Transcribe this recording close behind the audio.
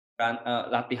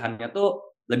latihannya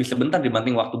tuh lebih sebentar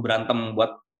dibanding waktu berantem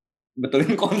buat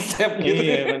betulin konsep gitu.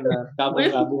 Iya benar.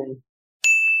 Gabung.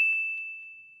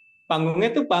 Panggungnya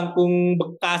tuh panggung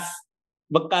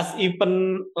bekas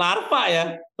event larva ya.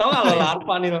 Tahu nggak lo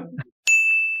larva nih lo?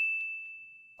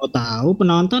 Oh tahu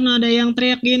penonton ada yang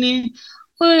teriak gini,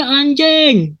 "Woi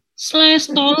anjing, slash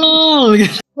tolol."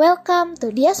 Welcome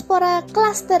to Diaspora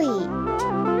Clustery.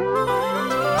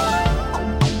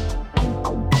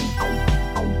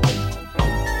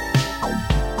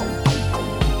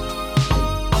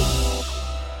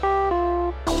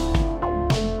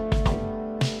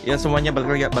 Ya semuanya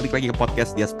balik lagi ke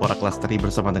podcast Diaspora Clustery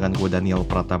bersama dengan gue Daniel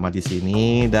Pratama di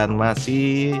sini dan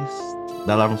masih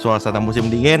dalam suasana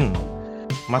musim dingin,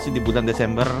 masih di bulan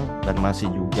Desember dan masih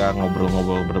juga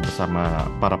ngobrol-ngobrol bersama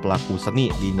para pelaku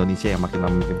seni di Indonesia yang makin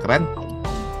lama makin keren.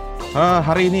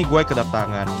 Hari ini gue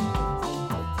kedatangan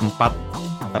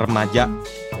 4 remaja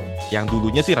yang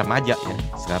dulunya sih remaja ya,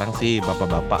 sekarang sih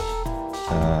bapak-bapak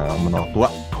menolak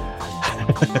tua.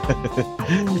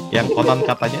 Yang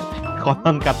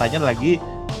konon katanya lagi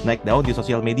naik daun di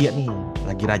sosial media nih,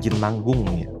 lagi rajin manggung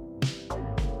ya.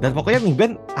 Dan pokoknya nih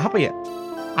band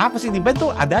apa sih nih band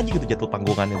tuh ada aja gitu jadwal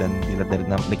panggungannya, dan dilihat dari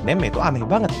nickname itu aneh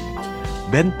banget.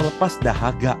 Band Pelepas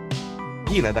Dahaga.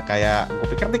 Gila, ada kayak, gue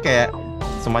pikir nih kayak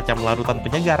semacam larutan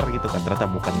penyegar gitu kan, ternyata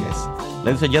bukan guys.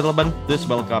 Ladies and gentlemen, please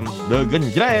welcome The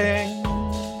Genjreng.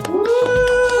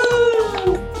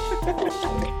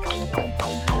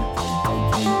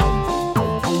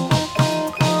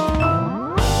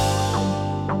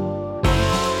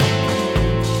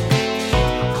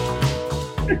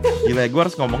 Gila, gue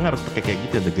harus ngomongnya harus pakai kayak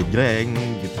gitu, The Genjreng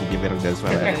gitu, biar ada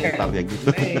suara Italia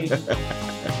gitu.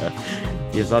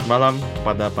 Ya, selamat malam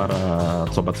pada para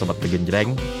sobat-sobat The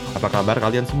Genjreng. Apa kabar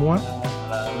kalian semua?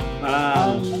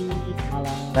 Malam.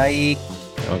 Baik.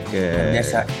 Oke.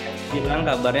 Biasa. Bilang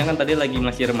kabarnya kan tadi lagi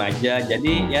masih remaja,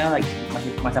 jadi ya lagi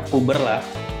masih masa puber lah.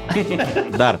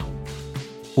 Bentar,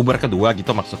 puber kedua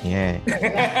gitu maksudnya.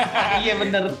 Iya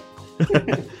bener.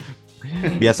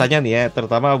 Biasanya nih ya,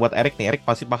 terutama buat Erik nih, Erik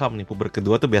pasti paham nih, puber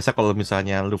kedua tuh biasa kalau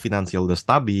misalnya lu finansial udah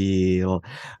stabil,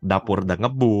 dapur udah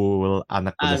ngebul,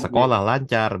 anak udah sekolah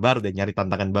lancar, baru deh nyari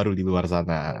tantangan baru di luar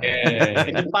sana.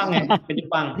 Ke Jepang ya, ke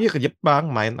Jepang. Iya, ke Jepang,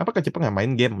 ke Jepang ya,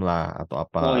 main game lah atau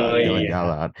apa,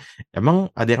 jalan-jalan. Emang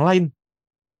ada yang lain?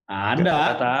 Ada.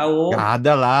 Gak tahu. Gak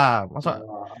ada lah, masa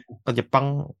ke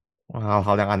Jepang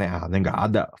hal-hal yang aneh-aneh nggak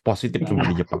ada, positif cuma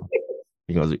di Jepang.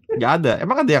 Nggak ada,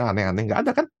 emang ada yang aneh-aneh? Nggak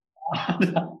ada kan?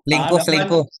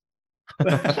 Selingkuh.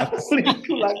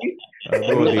 Selingkuh lagi.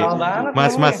 Aduh,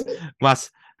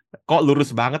 Mas, kok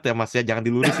lurus banget ya Mas ya? Jangan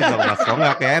dilurusin dong Mas, kok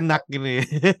nggak kayak enak gini.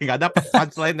 Nggak dapet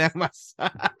punchline ya Mas.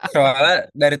 Soalnya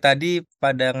dari tadi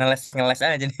pada ngeles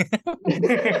aja nih.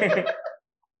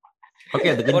 Oke,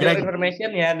 The For your Genjreng.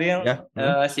 information ya, Dil,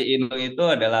 si Inu itu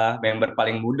adalah member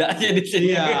paling muda aja di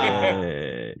sini.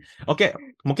 Oke,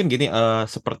 mungkin gini,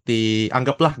 seperti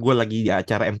anggaplah gue lagi di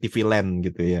acara MTV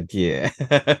Land gitu ya. Cie.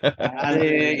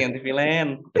 Asik, MTV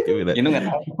Land. Inu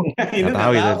nggak tahu. Nggak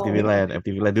tahu itu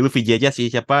MTV Land. Dulu VJ aja sih,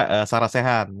 siapa? Sarah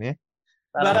Sehan ya.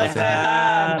 Sarah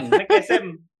Sehan.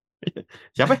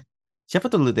 Siapa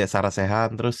tuh dulu deh Sarah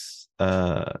Sehan, terus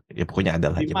ya pokoknya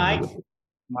ada lah.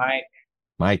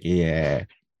 Mike, iya.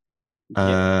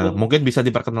 Mungkin bisa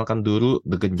diperkenalkan dulu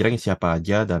The Genjreng siapa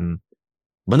aja, dan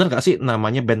bener gak sih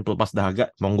namanya band Pelepas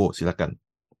Dahaga? Monggo, silakan.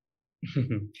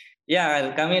 Ya,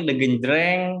 kami The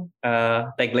Genjreng,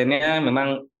 tagline-nya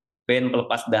memang band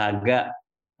Pelepas Dahaga.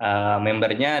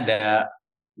 Membernya ada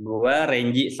gua,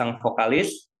 Renji sang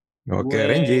vokalis. Oke,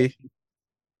 Renji.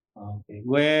 Oke,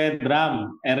 gue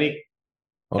drum, Erik.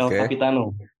 El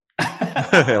Capitano.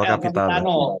 El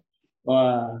Capitano.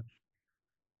 Wah.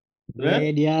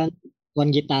 Dia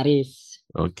gitaris.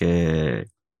 Oke.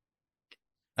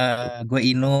 Gue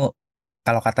Inu,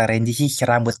 kalau kata Renji sih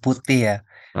rambut putih ya.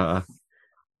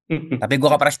 Tapi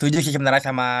gue gak pernah setuju sih sebenarnya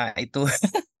sama itu.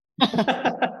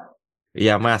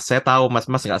 Iya Mas, saya tahu Mas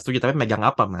gak setuju, tapi megang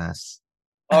apa Mas?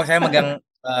 Oh, saya megang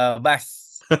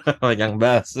bass. Megang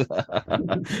bass.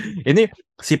 Ini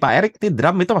si Pak Erik nih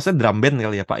drum itu maksudnya drum band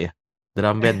kali ya Pak ya?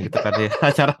 Drum band gitu kan ya,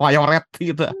 acara mayoret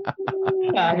gitu.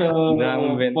 Aduh,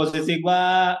 posisi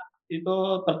gua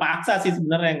itu terpaksa sih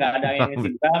sebenarnya, nggak ada yang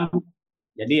ngisi drum,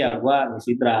 jadi ya gua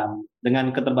ngisi drum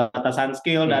dengan keterbatasan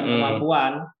skill dan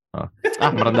kemampuan.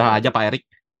 Merendah aja Pak Erik.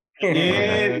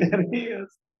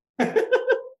 Serius.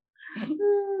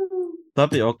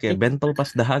 Tapi oke, band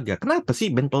Pelepas Dahaga. Kenapa sih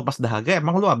band Pelepas Dahaga?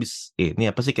 Emang lu abis ini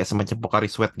apa sih, kayak semacam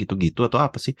Pocari Sweat gitu-gitu atau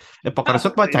apa sih? Pocari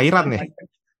Sweat apa cairan ya?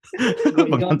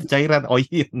 Pengganti cairan,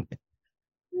 iya.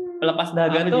 Pelepas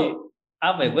Dahaga tuh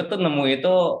apa ya? Gue tuh nemu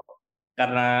itu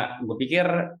karena gue pikir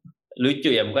lucu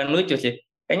ya, bukan lucu sih.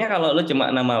 Kayaknya kalau lu cuma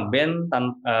nama band,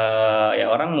 ya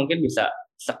orang mungkin bisa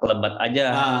sekelebat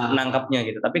aja nangkapnya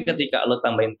gitu. Tapi ketika lu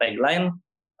tambahin tagline,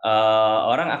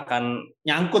 orang akan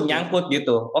nyangkut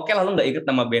gitu. Oke lah lu nggak inget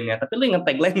nama bandnya, tapi lu inget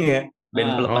tagline-nya.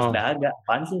 Band Pelepas Dahaga,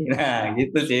 apaan sih? Nah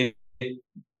gitu sih.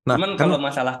 Cuman kalau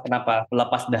masalah kenapa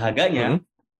Pelepas Dahaganya,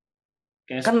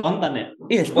 kayak kan spontan ya?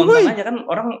 Iya spontan aja kan,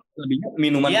 orang lebihnya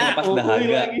minuman Pelepas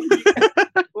Dahaga.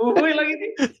 Uhuy lagi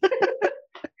nih.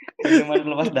 Minuman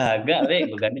Pelepas Dahaga,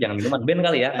 gue ganti jangan minuman band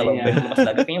kali ya. Kalau band Pelepas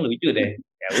Dahaga kayaknya lucu deh.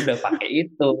 Ya udah pakai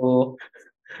itu.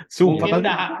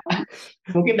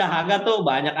 Mungkin dahaga tuh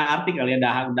banyak arti kali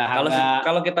ya, dahaga.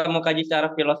 Kalau kita mau kaji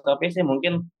secara filosofis sih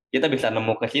mungkin kita bisa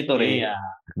nemu ke situ, Iya.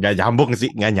 Nggak nyambung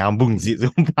sih,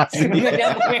 sumpah sih.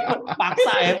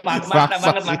 Paksa ya,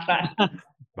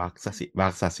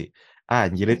 Baksa sih.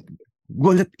 Anjir,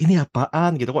 gue liat ini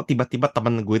apaan gitu, kok tiba-tiba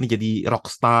temen gue ini jadi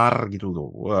rockstar gitu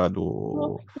loh.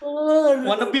 Waduh.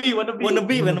 Wannabe.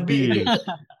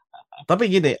 Tapi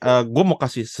gini, gue mau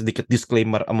kasih sedikit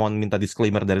disclaimer, mau minta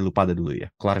disclaimer dari lu pada dulu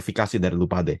ya, klarifikasi dari lu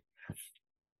pada.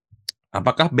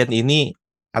 Apakah band ini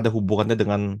ada hubungannya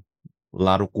dengan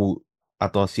Laruku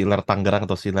atau Siler Tangerang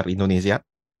atau Siler Indonesia?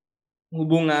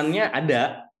 Hubungannya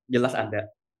ada, jelas ada.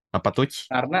 Apa tuh?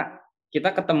 Karena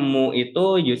kita ketemu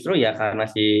itu justru ya karena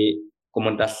si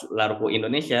komunitas Laruku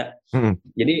Indonesia.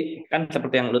 Jadi kan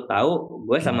seperti yang lu tahu,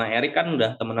 gue sama Erik kan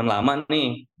udah temenan lama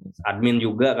nih, admin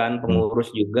juga kan,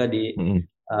 pengurus juga di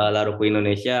Laruku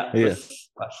Indonesia.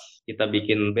 Terus pas kita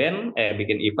bikin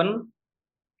event,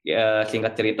 ya,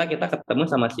 singkat cerita kita ketemu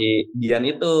sama si Dian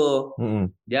itu.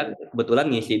 Dia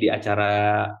kebetulan ngisi di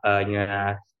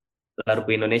acaranya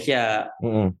Laruku Indonesia.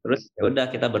 Terus ya udah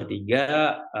kita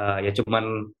bertiga ya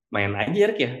cuman main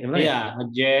aja ya. Iya,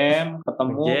 ngejam,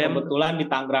 ketemu kebetulan di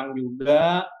Tangerang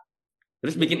juga.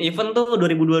 Terus bikin event tuh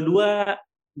 2022,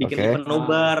 bikin event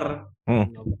nobar.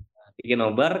 Bikin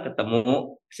nobar,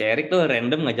 ketemu si Erik tuh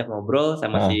random ngajak ngobrol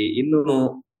sama si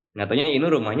Inu. Nggak taunya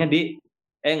Inu rumahnya di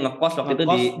ngekos waktu itu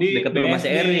di dekat rumah si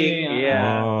Erik. Iya.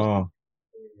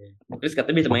 Terus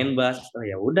katanya bisa main bass. Oh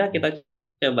ya udah kita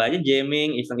coba aja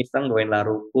jamming, iseng-iseng bawain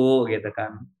Laruku gitu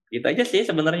kan. Gitu aja sih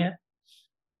sebenarnya.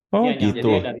 Ya, gitu.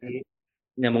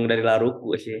 Nyambung dari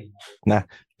Laruku sih. Nah,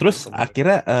 terus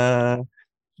akhirnya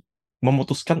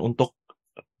memutuskan untuk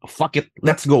fuck it,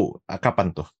 let's go.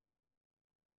 Kapan tuh?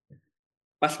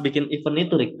 Pas bikin event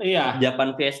itu, Rik. Iya.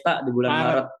 Japan Fiesta di bulan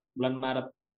Maret. Bulan Maret.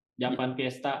 Japan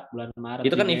Fiesta bulan Maret.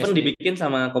 Itu kan event dibikin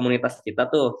sama komunitas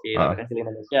kita tuh di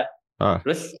Indonesia.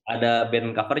 Terus ada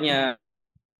band covernya.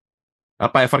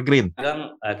 Apa Evergreen?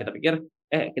 Kita pikir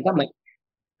kita main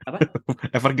apa?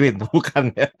 Evergreen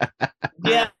bukan ya?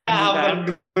 Iya,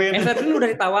 Evergreen udah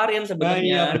ditawarin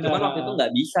sebenarnya, cuman waktu itu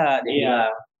nggak bisa dia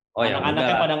bilang. Oh ya,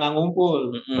 anak-anaknya pada nggak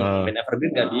ngumpul. Band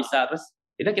Evergreen nggak bisa, terus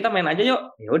kita main aja yuk.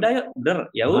 Ya udah yuk, bener.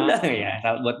 Ya udah ya,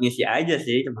 buat ngisi aja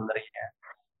sih sebenarnya.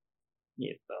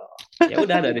 Gitu. Ya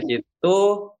udah dari situ,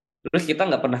 terus kita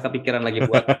nggak pernah kepikiran lagi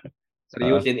buat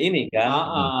seriusin ini kan.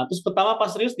 Terus pertama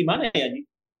pas serius di mana ya, Ji?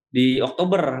 Di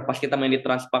Oktober pas kita main di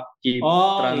Transpak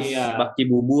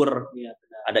Cibubur. Iya,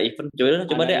 ada event,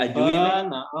 coba deh ajuin.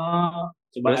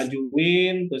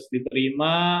 Ajuin, terus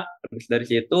diterima. Terus dari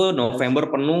situ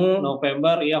November penuh.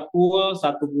 November full 1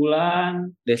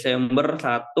 bulan. Desember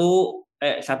 1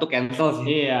 cancel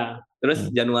sih. Iya. Terus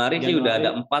Januari sih udah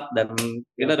ada 4 dan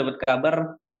kita dapat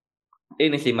kabar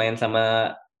ini sih main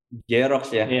sama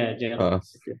Jerox ya. Iya,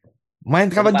 Jerox. Main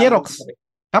sama Jerox.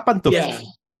 Kapan tuh? Iya.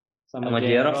 Sama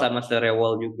Jerox sama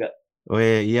Serewall juga. Oh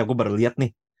iya, gue baru lihat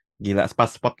nih. Gila,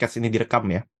 pas podcast ini direkam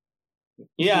ya.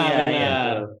 Iya.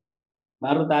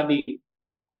 Baru tadi.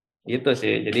 Itu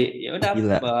sih. Jadi ya udah.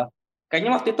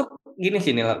 Kayaknya waktu itu gini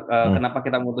sih nih, kenapa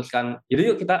kita memutuskan. Jadi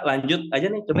yuk kita lanjut aja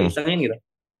nih, coba isengin gitu.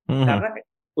 Karena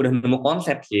udah nemu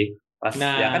konsep sih. Pas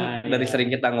ya kan dari sering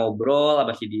kita ngobrol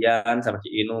sama si Dian, sama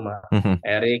si Inu, sama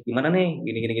Erik, gimana nih?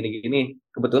 Gini.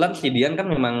 Kebetulan si Dian kan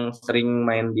memang sering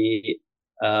main di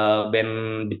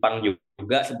band Jepang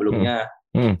juga sebelumnya.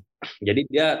 Jadi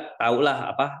dia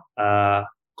tahulah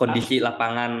kondisi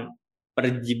lapangan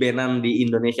perjibenan di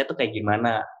Indonesia tuh kayak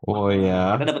gimana. Oh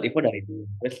iya. Kita dapat info dari itu.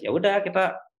 Terus ya udah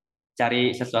kita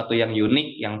cari sesuatu yang unik,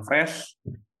 yang fresh,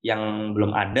 yang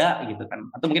belum ada gitu kan.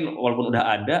 Atau mungkin walaupun udah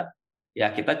ada,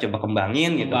 ya kita coba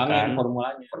kembangin gitu kan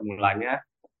formulanya.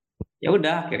 Ya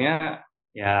udah akhirnya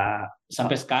ya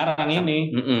sampai sekarang ini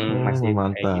masih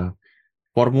mantap.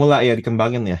 Formula ya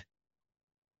dikembangin ya.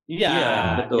 Iya,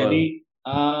 betul. Jadi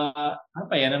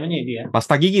apa ya namanya itu ya?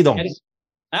 Pasta gigi dong.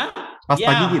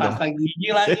 Pasta gigi dong. Pasta gigi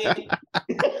lagi.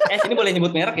 Sini boleh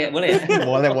nyebut merek ya? Boleh ya?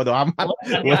 Boleh, bodo amat.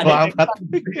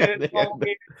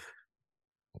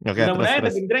 Oke, Mudah-mudahan ada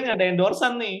terus. genjreng ada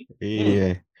endorsan nih.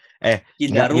 Iya.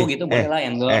 Cidaru gitu boleh lah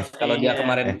endorse. Kalau dia Iya.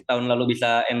 kemarin tahun lalu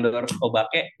bisa endorse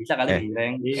Obake, bisa kali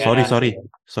genjreng.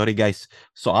 Sorry guys.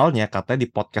 Soalnya katanya di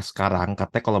podcast sekarang,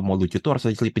 katanya kalau mau lucu tuh harus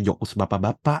diselipin jokes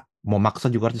bapak-bapak. Mau maksa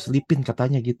juga harus diselipin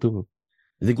katanya gitu.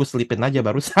 Jadi gue selipin aja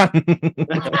barusan.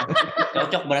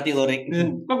 Cocok berarti Lurik.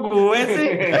 Kok gue sih?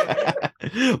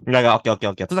 Enggak,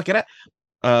 oke. Terus akhirnya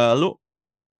lu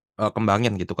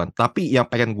kembangin gitu kan. Tapi yang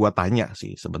pengen gua tanya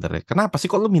sih sebenarnya, kenapa sih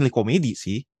kok lu milih komedi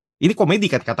sih? Ini komedi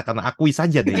kan, katakan akui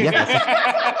saja deh ya.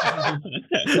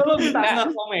 Kalau bisa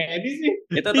komedi sih.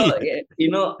 Itu tuh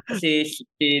si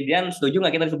Dian setuju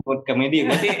nggak kita disebut komedi?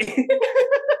 Gue sih.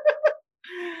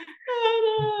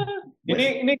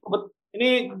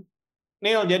 ini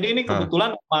Neil, jadi ini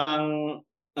kebetulan memang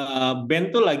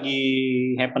band tuh lagi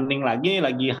happening lagi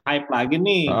hype lagi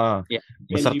nih.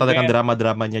 Beserta dengan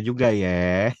drama-dramanya juga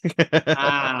ya.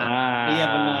 Iya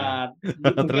benar.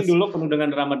 Mungkin dulu penuh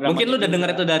dengan drama-drama. Mungkin lu udah dengar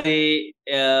itu dari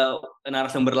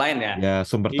narasumber lain ya? Ya,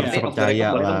 sumber terpercaya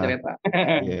lah.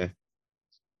 Iya.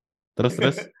 Terus.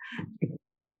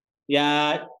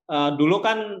 Ya, dulu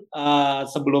kan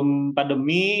sebelum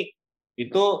pandemi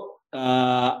itu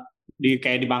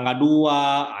kayak di Bangga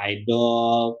 2,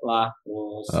 idol lah,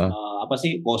 terus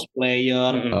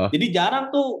cosplayer. Jadi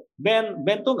jarang tuh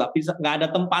band tuh nggak ada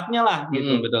tempatnya lah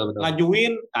gitu. Betul.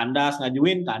 Ngajuin kandas.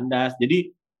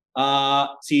 Jadi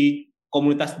si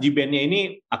komunitas G-bandnya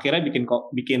ini akhirnya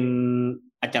bikin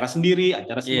acara sendiri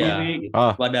gitu.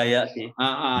 Swadaya sih.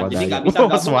 Jadi nggak bisa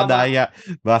gabung swadaya.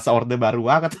 Bahasa orde baru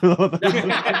banget loh.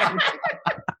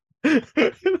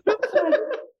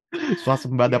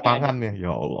 Swasembada pangan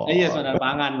ya Allah. Iya, swasembada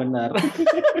pangan benar.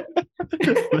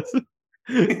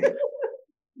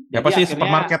 Apa sih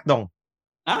supermarket dong?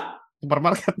 Hah?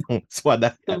 Supermarket dong,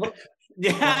 swadaya.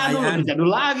 Ya, lu jadul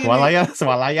lagi.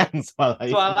 Swalayan.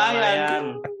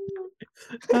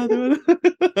 Aduh.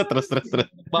 Terus.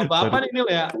 Bapak ini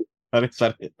ya.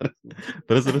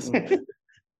 Terus.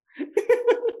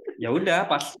 Ya udah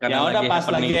pas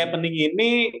lagi happening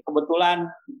ini kebetulan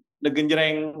The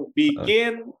Genjreng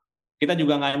bikin, kita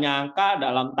juga nggak nyangka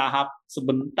dalam tahap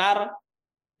sebentar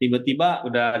tiba-tiba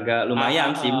udah agak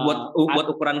lumayan sih buat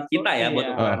ukuran kita ya,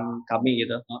 buat ukuran kami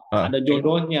gitu. Ada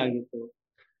jodohnya gitu.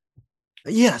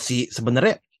 Iya sih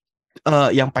sebenarnya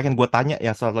yang pengen gue tanya,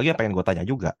 satu lagi yang pengen gue tanya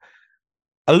juga.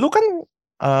 Lu kan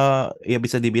ya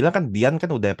bisa dibilang kan Dian kan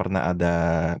udah pernah ada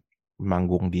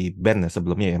manggung di band ya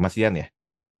sebelumnya ya, Mas Dian ya?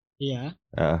 Iya.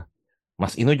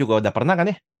 Mas Inu juga udah pernah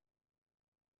kan ya?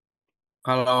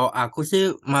 Kalau aku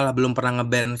sih malah belum pernah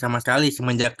ngeband sama sekali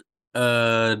semenjak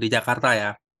di Jakarta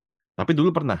ya. Tapi dulu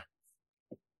pernah?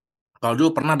 Kalau dulu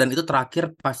pernah, dan itu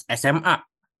terakhir pas SMA.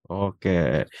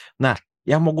 Oke. Nah,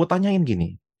 yang mau gue tanyain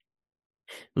gini.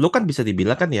 Lu kan bisa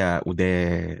dibilang kan ya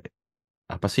udah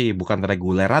bukan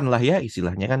reguleran lah ya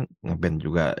istilahnya kan, ngeband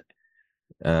juga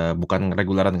bukan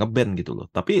reguleran ngeband gitu loh.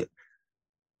 Tapi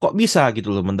kok bisa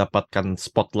gitu loh mendapatkan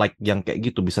spotlight yang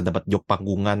kayak gitu, bisa dapat job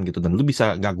panggungan gitu, dan lu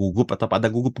bisa nggak gugup atau ada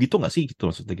gugup gitu nggak sih gitu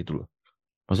maksudnya gitu loh.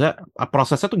 Maksudnya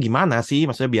prosesnya tuh gimana sih,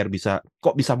 maksudnya biar bisa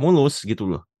mulus gitu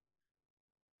loh.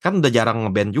 Kan udah jarang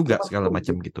ngeband juga segala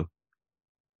macam gitu.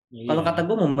 Kalau kata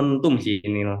gue momentum sih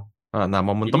ini loh. Nah,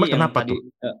 momentumnya kenapa tuh?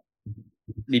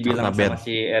 Dibilang sama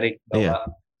si Erik bahwa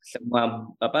semua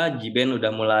G-band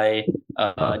udah mulai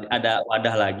ada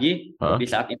wadah lagi. Di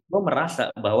saat itu gue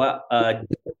merasa bahwa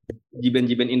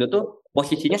G-band Indo tuh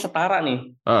posisinya setara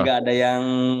nih, nggak ada yang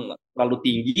terlalu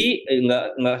tinggi,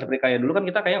 nggak seperti kayak dulu kan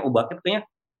kita kayak Obake kayaknya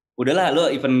udahlah lo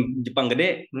event Jepang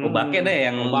gede, Obake deh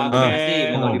yang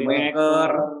mendominasi, melodi maker,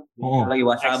 lagi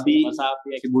wasabi,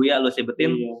 Shibuya lo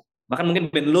sebutin, bahkan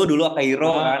mungkin band lo dulu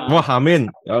Akairo kan. Wah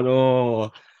amin, aduh.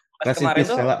 Kemarin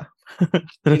tuh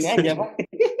ini aja Pak.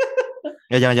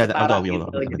 Ya jangan gitu.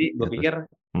 Jadi gue pikir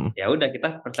ya udah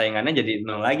kita persaingannya jadi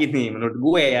nol lagi nih menurut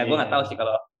gue ya. Gue nggak tahu sih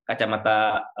kalau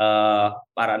kacamata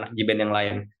para anak G-band yang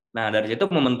lain. Nah dari situ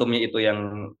momentumnya itu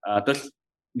yang terus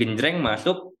Genjreng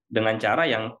masuk dengan cara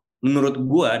yang menurut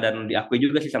gue dan diakui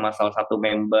juga sih sama salah satu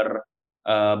member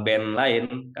band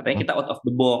lain, katanya kita out of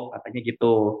the box katanya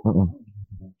gitu.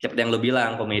 Seperti yang lo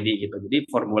bilang komedi gitu. Jadi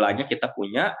formulanya kita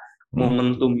punya,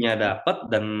 momentumnya dapat,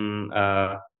 dan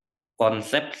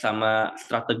konsep sama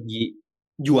strategi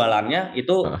jualannya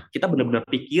itu kita benar-benar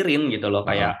pikirin gitu loh,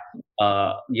 kayak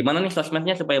gimana nih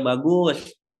sosmednya supaya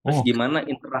bagus, terus gimana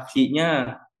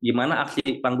interaksinya, gimana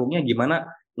aksi panggungnya, gimana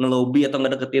ngelobi atau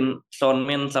ngedeketin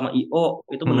soundman sama IO,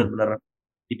 itu benar-benar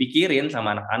dipikirin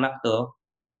sama anak-anak tuh.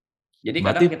 Jadi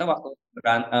kadang kita waktu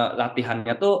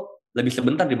latihannya tuh lebih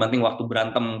sebentar dibanding waktu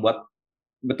berantem buat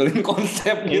betulin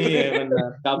konsep gitu. Iya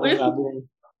benar, gabung.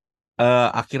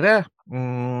 Akhirnya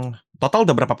Total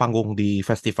udah berapa panggung di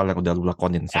festival yang udah lu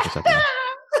lakonin satu-satu?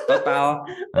 Total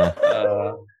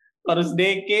Harus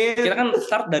dikit. kita kan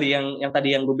start dari yang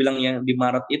tadi yang gue bilang yang di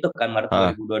Maret itu kan, Maret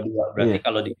 2022. Berarti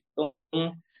kalau dihitung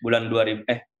bulan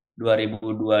 2022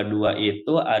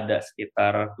 itu ada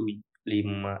sekitar 5,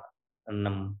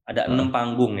 6, ada 6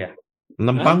 panggung ya. 6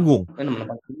 panggung?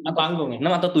 6 panggung ya?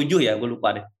 6 atau 7 ya, gue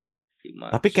lupa deh.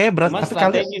 5. Tapi kayak berat,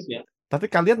 tapi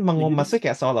kalian mengemasnya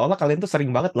kayak seolah-olah kalian tuh sering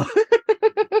banget loh.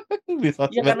 Iya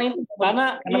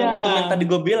karena yang tadi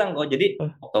gue bilang kok, jadi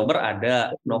Oktober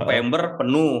ada, November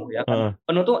penuh ya kan.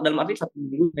 Penuh tuh dalam arti 1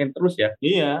 minggu main terus ya.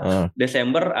 Iya.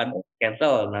 Desember ada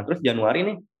cancel. Nah, terus Januari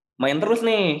nih main terus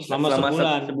nih selama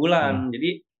sebulan.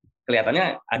 Jadi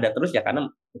kelihatannya ada terus ya karena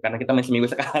kita main seminggu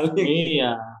sekali.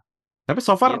 Iya. Tapi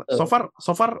so far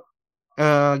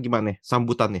gimana nih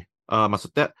sambutannya?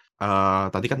 Maksudnya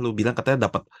tadi kan lu bilang katanya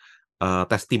dapat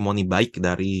testimoni baik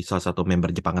dari salah satu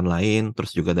member jejepangan lain,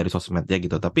 terus juga dari sosmednya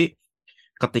gitu. Tapi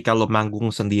ketika lo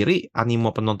manggung sendiri, animo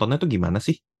penontonnya tuh gimana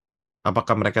sih?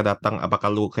 Apakah mereka datang?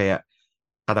 Apakah lu kayak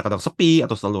kadang-kadang sepi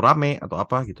atau selalu rame atau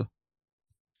apa gitu?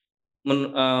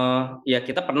 Ya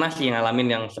kita pernah sih ngalamin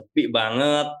yang sepi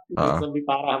banget, sepi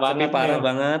parah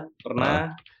banget.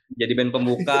 Pernah jadi band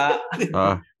pembuka.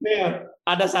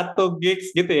 Ada satu gigs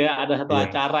gitu ya, ada satu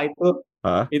acara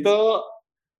itu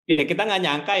ya kita nggak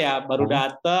nyangka ya, baru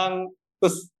datang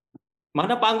terus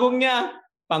mana panggungnya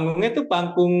tuh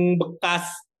panggung bekas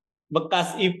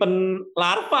event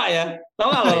larva ya,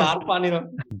 tau nggak lo larva nih lo?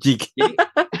 Jik. Jadi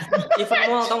event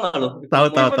mall tau nggak lo?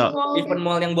 Tahu. Event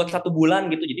mall yang buat 1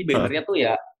 bulan gitu, jadi bannernya tuh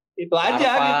ya itu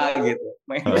aja gitu.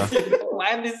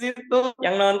 Main di situ.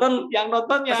 Yang nonton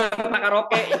ya peserta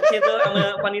karaoke gitu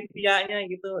sama panitianya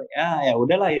gitu. Ya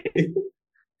udahlah itu.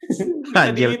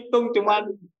 Bisa dihitung cuma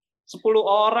 10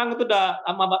 orang itu udah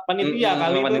sama panitia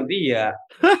kali itu. Panitia.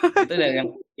 Itu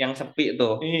yang sepi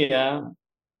tuh. Iya.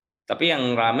 Tapi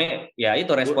yang rame ya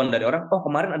itu respon dari orang. Oh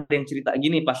kemarin ada yang cerita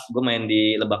gini pas gue main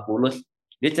di Lebak Bulus.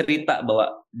 Dia cerita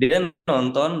bahwa dia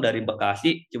nonton dari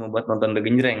Bekasi cuma buat nonton The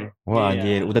Genjreng. Wah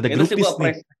anjir, udah ada grupis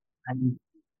nih.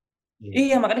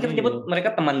 Iya, makanya kita nyebut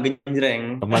mereka teman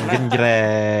genjreng. Teman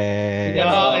genjreng.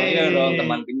 Iya dong,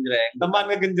 teman genjreng. Teman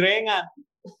kegenjrengan.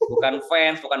 Bukan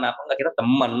fans, bukan apa, enggak, kita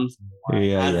teman semua.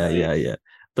 Iya.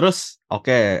 Terus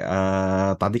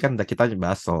tadi kan kita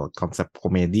bahas soal konsep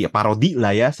komedi, parodi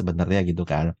lah ya sebenarnya gitu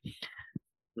kan.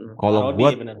 Kalau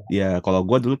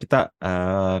gue dulu kita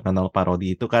kenal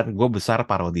parodi itu kan, gue besar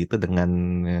parodi itu dengan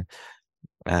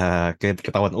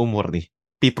ketahuan umur nih.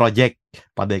 P-Project,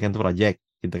 Padahal Project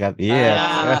gitu kan. Iya.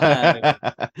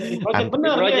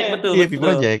 Project betul. Iya,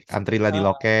 P-Project, Antrilah di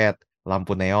Loket,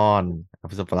 Lampu Neon,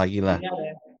 apa lagi lah.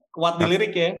 Kuat di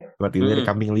lirik ya. Kuat di lirik,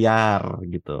 Kambing Liar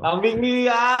gitu. Kambing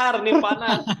liar nih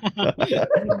panas.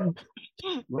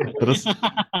 Terus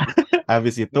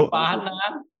habis itu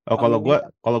panas.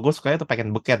 Kalau gue sukanya tuh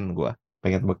pengen beken.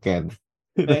 Pengen beken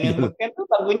tuh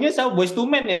lagunya sama Boyz II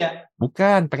Men ya?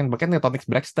 Bukan, pengen beken ya Tony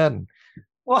Braxton.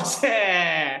 Wah,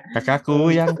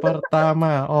 kakakku yang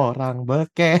pertama orang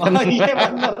beken. Oh iya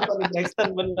bener, Tony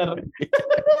Braxton bener.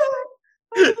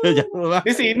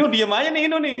 Ini si Inu diem aja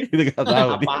nih Inu nih. Itu gak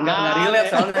tahu. Nggak relate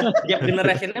soalnya. Gap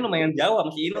generationnya lumayan jauh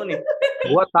sama si Inu nih.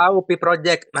 Gua tahu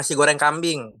P-Project, nasi goreng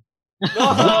kambing.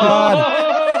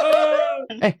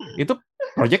 Itu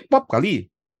Project Pop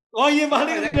kali. Oh iya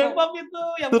balik Project Pop itu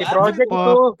yang P-Project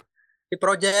itu.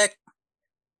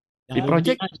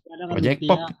 P-Project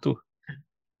Pop itu.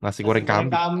 Nasi goreng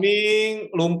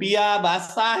kambing, lumpia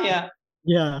basah ya.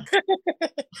 Iya.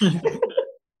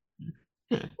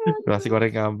 Nasi goreng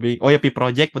kambing. Oh ya,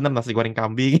 P-Project bener, nasi goreng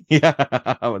kambing. Iya,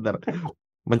 bener.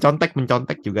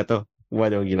 Mencontek juga tuh.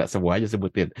 Waduh gila, semua aja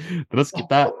sebutin. Terus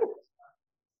kita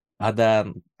ada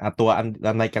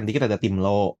naikkan dikit, ada Tim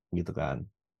Lo gitu kan.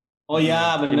 Oh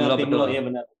iya benar, Tim Lo ya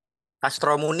benar.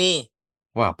 Sastro Muni.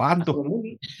 Wah, apaan tuh?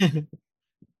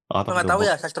 Nggak tahu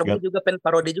ya, Sastro Muni juga pen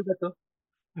parodi juga tuh.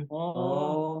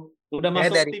 Oh, udah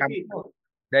masuk TV.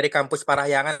 Dari kampus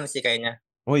Parahyangan sih kayaknya.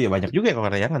 Oh iya, banyak juga ya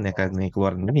Parahyangan ya kan nih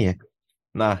keluar ini ya.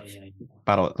 Nah,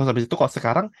 terus habis itu kok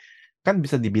sekarang kan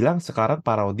bisa dibilang sekarang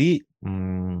parodi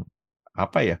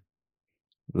apa ya?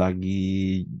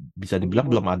 Lagi bisa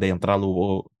dibilang belum ada yang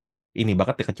terlalu ini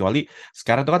banget ya, kecuali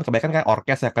sekarang tuh kan kebanyakan kayak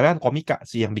orkes ya, kalian komika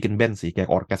sih yang bikin band sih,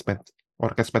 kayak orkes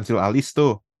pensil alis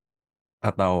tuh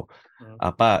atau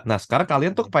apa. Nah, sekarang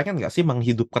kalian tuh pengen nggak sih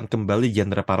menghidupkan kembali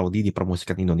genre parodi di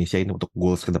permusikan Indonesia ini untuk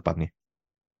goals ke depannya?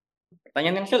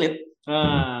 Pertanyaan yang sulit.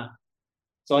 Nah,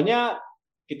 soalnya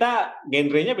kita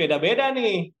genrenya beda-beda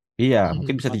nih. Iya,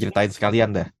 mungkin bisa diceritain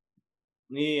sekalian dah.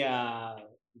 Iya,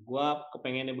 gua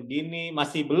kepengennya begini,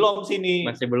 masih belum sih nih.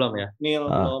 Masih belum ya? Nil,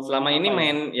 belum. Selama ini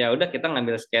main ya udah kita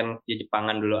ngambil scan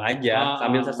jejepangan dulu aja,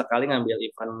 sambil sesekali ngambil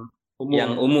event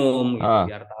yang umum gitu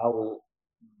biar tahu.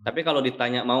 Tapi kalau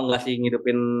ditanya mau nggak sih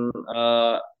ngidupin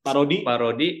parodi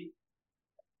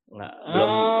nggak, belum.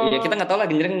 Ya kita nggak tahu lah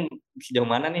genjreng sejauh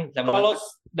mana nih. Kalau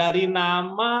dari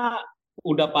nama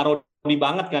udah parodi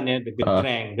banget kan ya,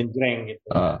 genjreng gitu.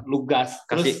 Lugas.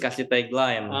 Kasih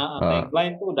tagline.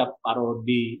 Tagline tuh udah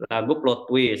parodi. Lagu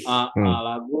plot twist.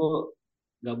 Lagu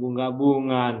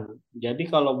gabung-gabungan. Jadi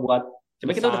kalau buat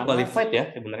coba kita udah qualified ya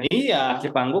sebenarnya. Iya. Kasih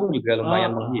panggung juga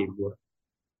lumayan menghibur.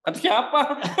 Kata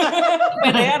siapa?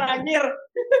 Pedean anjir.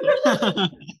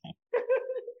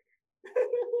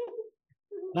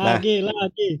 Lagi.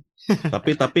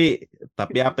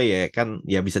 Tapi apa ya, kan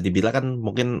ya bisa dibilang kan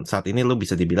mungkin saat ini lu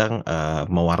bisa dibilang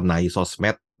mewarnai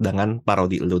sosmed dengan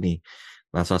parodi lu nih.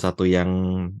 Nah, salah satu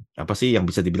yang apa sih yang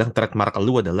bisa dibilang trademark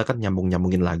lu adalah kan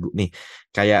nyambungin lagu nih.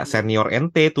 Kayak senior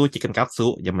NT tuh Chicken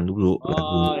Katsu zaman dulu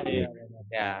lagu. Iya.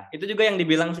 Ya, itu juga yang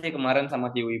dibilang sih kemarin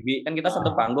sama si Wibi. Kan kita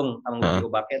satu panggung sama Wibi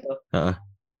Ubake tuh.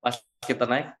 Pas kita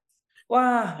naik,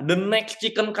 wah, the next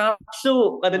Chicken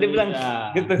Katsu, kata dia bilang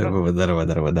gitu.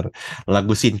 Benar.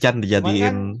 Lagu Shinchan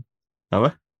dijadiin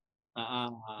apa?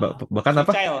 Bahkan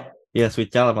apa? Ya, Sweet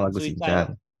Child sama lagu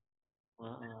Shinchan.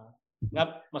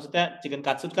 Nggak, maksudnya Chicken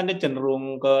Katsu kan dia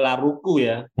cenderung ke laruku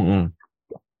ya.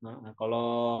 Nah,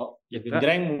 kalau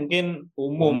genjreng mungkin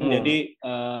umum. Jadi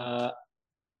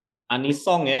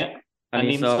anisong ya.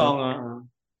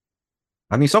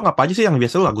 Anisong apa aja sih yang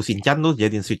biasa lagu Shinchan tuh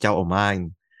jadiin Sweet Child O'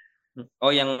 Mine.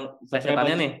 Oh, yang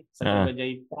plesetannya nih. Bajaj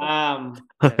hitam.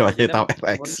 Bajaj hitam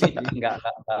FX. Enggak.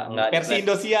 Versi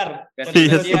Indosiar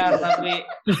tapi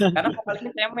karena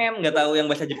vokalnya cemen, enggak tahu yang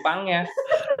bahasa Jepangnya.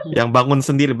 Yang bangun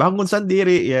sendiri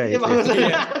ya. Bangun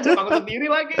sendiri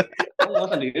lagi. Bangun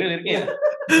sendiri liriknya.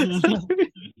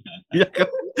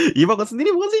 Iya bangun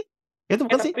sendiri bukan sih? Itu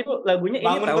bukan sih? Tapi itu lagunya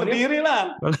bangun ini berdiri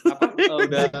lah.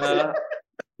 Udah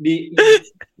di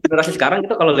generasi sekarang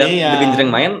itu kalau lihat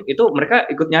genjreng main itu mereka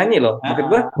ikut nyanyi loh. Maksud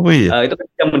gua itu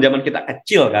kan zaman kita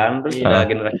kecil kan, terus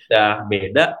generasi udah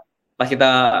beda, pas kita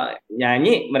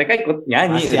nyanyi mereka ikut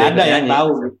nyanyi. Masih ada yang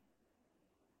tahu.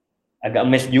 Agak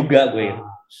mes juga gue.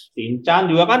 Shinchan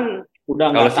juga kan udah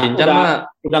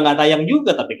nggak tayang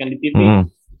juga tapi kan di TV.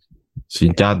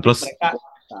 Shinchan terus mereka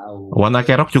tahu. Warna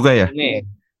Kerok juga ya?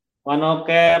 Wano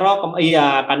Kerok,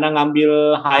 iya, karena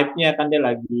ngambil hype-nya kan dia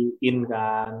lagi in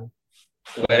kan.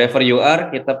 Wherever you are,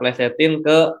 kita plesetin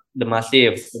ke The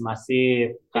Massive.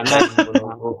 Karena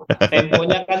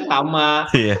temponya kan sama.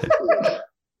 Iya.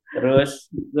 Terus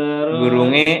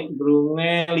Gurunge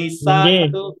Lisa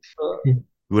itu.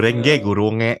 Gurenge.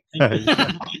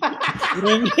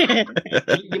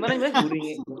 Gimana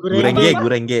Gurenge?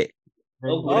 Gurenge.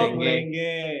 Oh,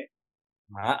 Gurenge.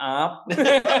 Maaf.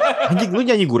 Anjing, lu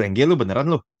nyanyi Gurenge lu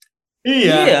beneran lu?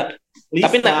 Iya.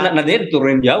 Tapi nadanya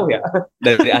diturunin jauh ya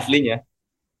dari aslinya.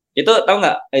 Itu tahu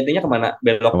nggak intinya kemana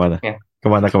beloknya?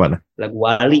 Kemana? Lagu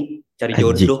Wali, cari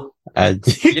jodoh.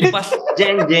 Anjing. Jadi pas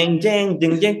jeng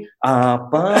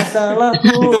apa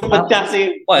salahku? Pecah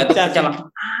sih. Wah, itu pecah lah.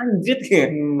 Anjir ya.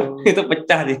 Itu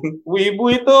pecah sih.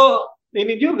 Wibu itu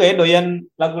ini juga ya doyan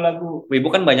lagu-lagu.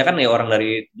 Wibu kan banyak kan ya orang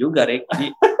dari juga Rek.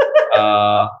 Jadi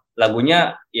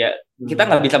lagunya ya kita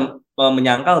nggak bisa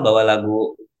menyangkal bahwa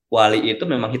lagu Wali itu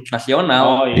memang hit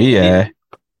nasional. Iya.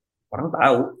 Orang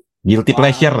tahu. Guilty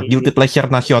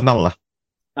pleasure nasional lah.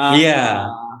 Iya.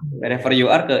 Wherever you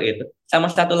are ke itu.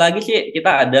 Sama satu lagi sih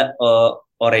kita ada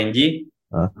Orange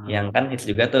yang kan hits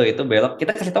juga tuh, itu belok.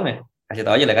 Kita kasih tau ya? Kasih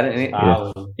tau aja lah kan ini.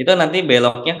 Itu nanti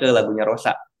beloknya ke lagunya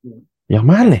Rosa. Yang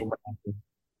mana?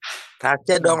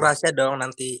 Rahasia dong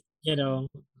nanti. Iya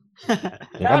dong.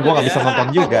 Ya kan gua nggak bisa nonton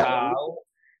juga.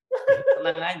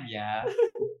 Tenang aja.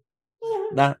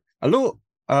 Nah, lu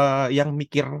yang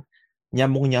mikir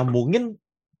nyambungin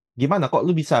gimana kok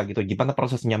lu bisa gitu? Gimana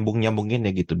proses nyambungin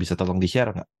ya gitu? Bisa tolong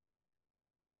di-share nggak?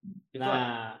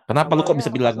 Nah, kenapa lu kok bisa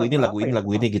pilih lagu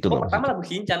ini gitu loh? Pertama lagu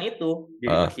Shinchan itu.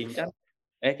 Shinchan.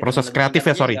 Proses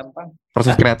kreatifnya,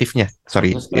 Proses kreatifnya,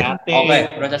 sorry.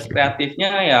 Proses kreatifnya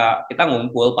ya kita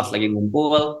ngumpul, pas lagi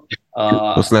ngumpul.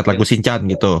 Terus lihat lagu Shinchan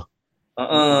gitu.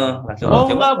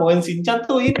 Enggak, bawain Shinchan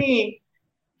tuh ini.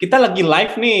 Kita lagi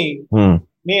live nih.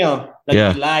 Nil,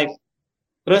 lagi live.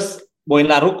 Terus bawain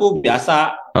laruku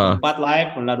biasa. 4 live,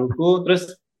 bawain laruku.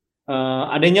 Terus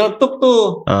ada nyeletuk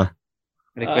tuh.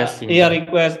 Request.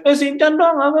 Request. Shinchan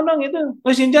dong, apa dong itu?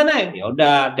 Shinchan ya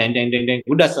udah, deng.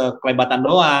 Udah sekelebatan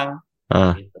doang.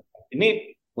 Gitu.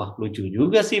 Ini wah lucu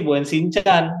juga sih bawain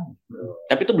Shinchan.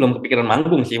 Tapi itu belum kepikiran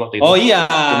manggung sih waktu itu. Oh iya.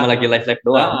 Cuma lagi live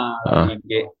doang.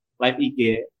 Live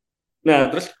IG.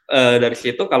 Nah, terus dari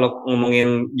situ kalau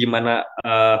ngomongin gimana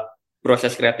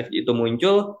proses kreatif itu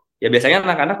muncul, ya biasanya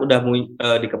anak-anak udah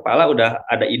di kepala udah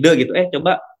ada ide gitu.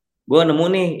 Coba gue nemu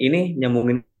nih, ini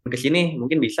nyambungin ke sini,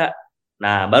 mungkin bisa.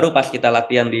 Nah, baru pas kita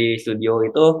latihan di studio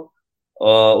itu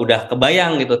udah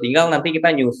kebayang gitu. Tinggal nanti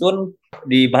kita nyusun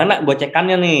di mana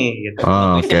gocekannya nih, gitu.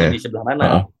 Notisnya di sebelah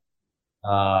mana.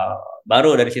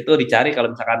 Baru dari situ dicari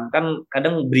kalau misalkan kan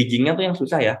kadang bridgingnya tuh yang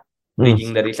susah ya.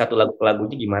 Bridging dari satu lagu ke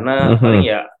lagunya gimana, paling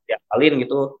ya diapalin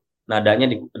gitu, nadanya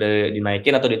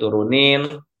dinaikin atau diturunin,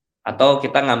 atau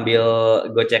kita ngambil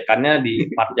gocekannya di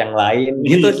part yang lain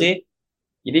gitu sih.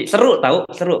 Jadi seru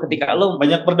ketika lo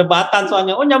banyak perdebatan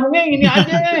soalnya, nyambungnya yang ini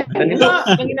aja, dan itu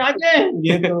yang ini aja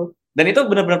gitu. Dan itu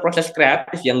benar-benar proses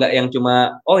kreatif ya, nggak yang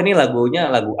cuma ini lagunya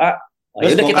lagu A,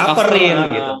 terus udah kita coverin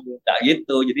gitu. Nggak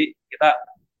gitu. Jadi kita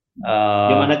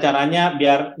gimana caranya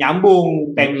biar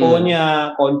nyambung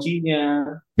temponya, kuncinya.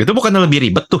 Itu bukan lebih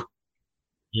ribet tuh?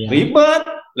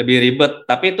 Lebih ribet,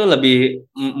 tapi itu lebih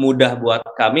mudah buat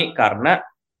kami karena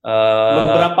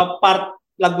beberapa part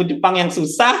lagu Jepang yang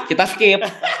susah kita skip.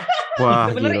 Wah,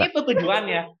 sebenarnya itu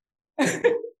tujuannya.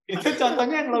 Itu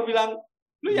contohnya yang lo bilang,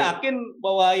 lu yakin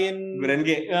bawain Grand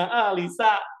G?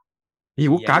 Lisa. Iya,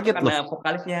 kaget loh. Karena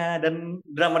vokalisnya dan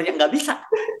drummernya nggak bisa.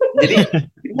 Jadi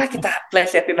kita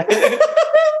plesetin aja.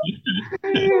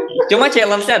 Cuma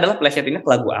challenge-nya adalah plesetinnya ke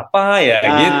lagu apa ya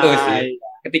gitu sih.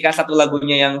 Ketika satu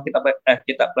lagunya yang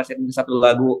kita plesetin satu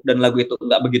lagu dan lagu itu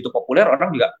nggak begitu populer, orang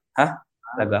juga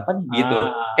lagu apa nih gitu.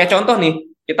 Kayak contoh nih,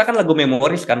 kita kan lagu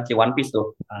Memories kan, si One Piece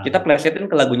tuh. Kita plesetin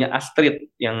ke lagunya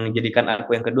Astrid yang jadikan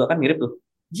aku yang kedua kan mirip tuh.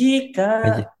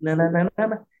 Jika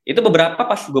itu beberapa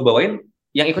pas gue bawain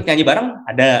yang ikut nyanyi bareng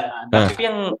ada, tapi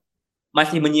yang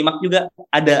masih menyimak juga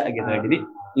ada gitu. Jadi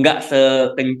nggak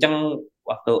sekenceng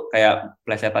waktu kayak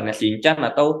plesetannya Shinchan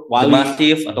atau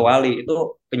Masif atau Wali,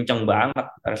 itu kenceng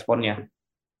banget responnya.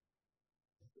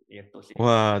 Itu sih.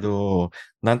 Waduh,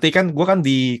 nanti kan gue kan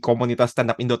di komunitas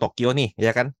stand up Indo Tokyo nih,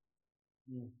 ya kan?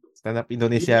 Stand up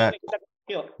Indonesia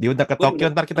diundang ke Tokyo,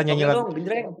 ntar kita nyanyi lagu.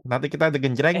 Nanti kita ada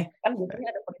genjreng. Kan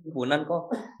biasanya ada perhimpunan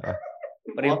kok.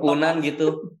 Perhimpunan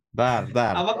gitu.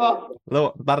 Bentar. Apa kok?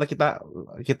 Lo ntar kita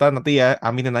nanti ya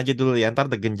aminin aja dulu ya.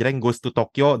 Ntar The Genjreng goes to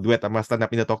Tokyo, duet sama stand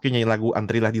up Indo Tokyo nyanyi lagu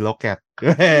Antrilah di Loket.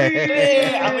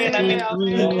 Amin.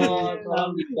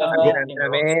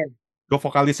 Gue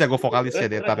vokalisnya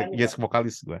deh. Ntar yes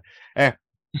vokalis gue.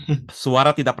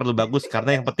 Suara tidak perlu bagus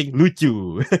karena yang penting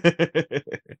lucu.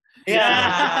 Iya.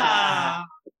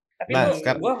 Tapi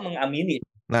sekarang gue mengamini.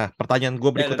 Nah, pertanyaan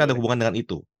gue berikutnya ada hubungan dengan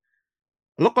itu.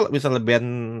 Lo kalau misalnya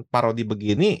band parodi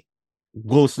begini,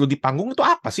 goals lo di panggung itu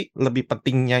apa sih? Lebih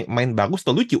pentingnya main bagus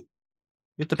atau lucu?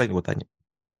 Itu pengen gue tanya.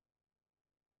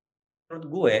 Menurut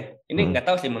gue, ini nggak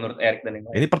tahu sih menurut Eric dan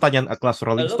yang lain. Ini pertanyaan kelas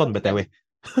Rolling Stone BTW.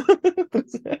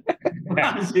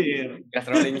 Kelas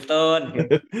Rolling Stone,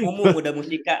 muda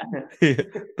musika.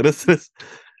 Terus.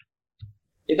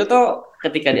 Itu tuh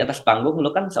ketika di atas panggung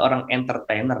lo kan seorang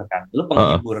entertainer kan, lo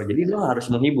penghibur, jadi lo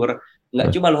harus menghibur. Nggak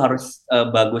cuma lo harus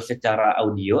bagus secara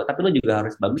audio, tapi lo juga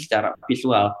harus bagus secara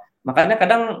visual. Makanya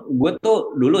kadang gue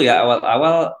tuh dulu ya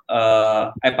awal-awal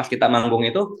pas kita manggung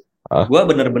itu, gue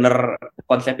bener-bener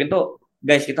konsepin tuh,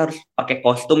 guys kita harus pakai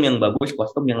kostum yang bagus,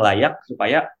 kostum yang layak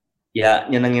supaya ya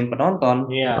nyenengin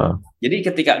penonton. Jadi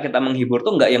ketika kita menghibur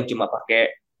tuh nggak yang cuma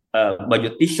pakai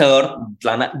baju t-shirt,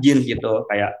 celana jeans gitu,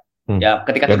 kayak ya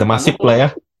ketika ada masif lah ya.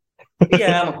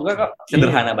 Iya, maksudnya kok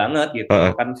sederhana banget gitu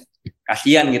kan,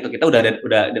 kasihan gitu, kita udah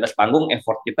di atas panggung,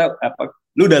 effort kita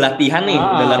lu udah latihan nih,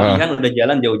 udah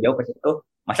jalan jauh-jauh ke situ,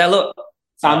 masa lu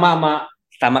sama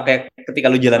kayak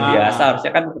ketika lu jalan biasa,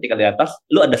 harusnya kan ketika di atas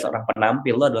lu ada seorang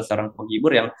penampil, lu ada seorang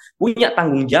penghibur yang punya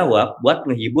tanggung jawab buat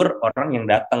menghibur orang yang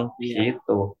datang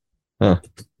gitu.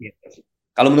 Gitu.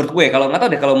 Kalau menurut gue, kalau nggak tahu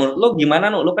deh kalau menurut lu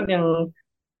gimana, lu kan yang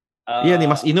iya nih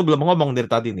Mas Inu belum ngomong dari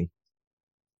tadi nih.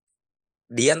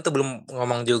 Dian tuh belum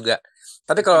ngomong juga.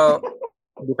 Tapi kalau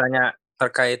ditanya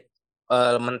terkait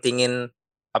mentingin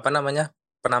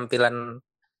penampilan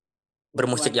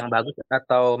bermusik yang bagus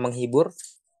atau menghibur,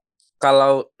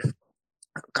 kalau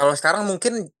sekarang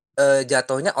mungkin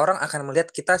jatuhnya orang akan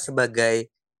melihat kita sebagai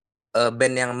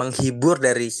band yang menghibur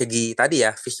dari segi tadi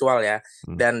ya visual ya,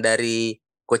 dan dari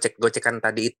gocek-gocekan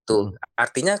tadi itu.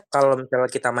 Artinya kalau misalnya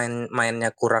kita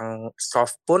mainnya kurang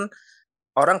soft pun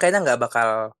orang kayaknya nggak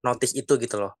bakal notice itu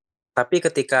gitu loh. Tapi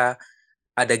ketika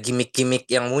ada gimmick-gimmick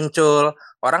yang muncul,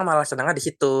 orang malah senangnya di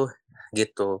situ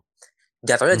gitu.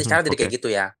 Jatuhnya di sekarang jadi kayak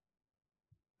gitu ya.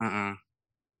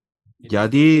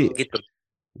 Jadi gitu.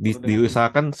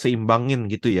 Diusahakan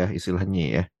seimbangin gitu ya istilahnya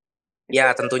ya.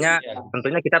 Ya tentunya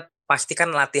kita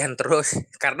pastikan latihan terus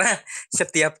karena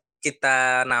setiap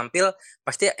kita nampil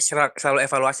pasti selalu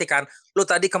evaluasi kan. Lu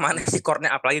tadi kemana sih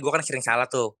chordnya? Apalagi gue kan sering salah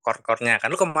tuh chordnya kan.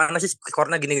 Lu kemana sih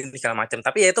chordnya gini segala macam.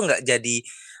 Tapi ya itu nggak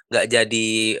jadi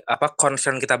apa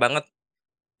concern kita banget.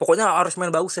 Pokoknya harus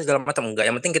main bagus ya segala macam. Enggak.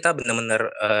 Yang penting kita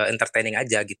bener-bener entertaining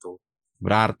aja gitu.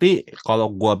 Berarti kalau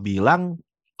gua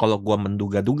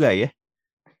menduga-duga ya,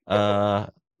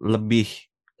 lebih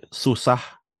susah,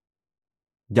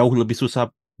 jauh lebih susah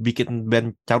bikin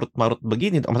band carut-marut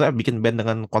begini, maksudnya bikin band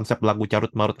dengan konsep lagu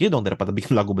carut-marut gitu dong daripada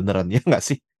bikin lagu beneran, ya nggak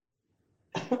sih?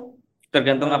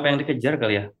 Tergantung apa yang dikejar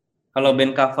kali ya. Kalau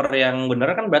band cover yang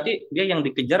bener kan berarti dia yang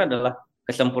dikejar adalah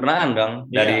kesempurnaan dong,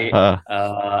 dari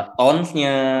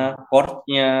tones-nya,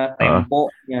 chord-nya,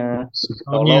 tempo-nya,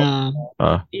 solo.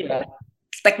 Iya,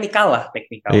 teknikal.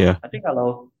 Iya. Tapi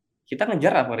kalau kita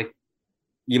ngejar apa, Rik?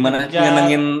 Gimana Ngejar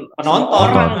ngenengin penonton.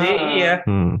 orang sih, iya.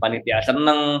 Panitia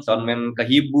seneng, soundman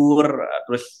kehibur,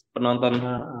 terus penonton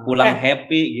pulang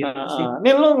happy gitu sih.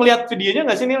 Nih lu ngeliat videonya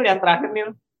nggak sih Nil yang terakhir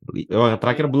Nil? Yang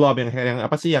terakhir belum, yang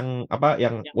apa sih, yang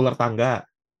ular tangga?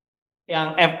 Yang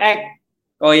FX.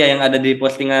 Oh iya, yang ada di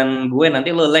postingan gue, nanti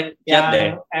lu like chat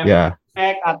deh.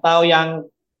 FX atau yang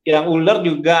ular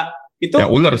juga itu.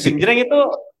 Yang ular sih. Genjreng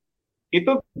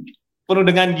itu penuh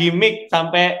dengan gimmick,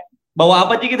 sampai bawa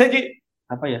apa sih kita Ji?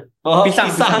 Apa ya? Pisang.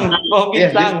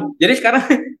 Iya, jadi sekarang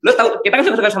lu tahu kita kan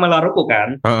suka sama laruku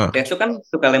kan? Tesu kan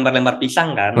suka lempar-lempar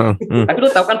pisang kan? Tapi lu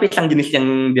tahu kan pisang jenis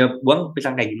yang dia buang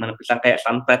pisang kayak gimana? Pisang kayak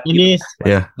sunflower gitu.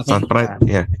 Iya, sunflower,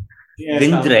 iya.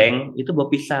 Genjreng itu bawa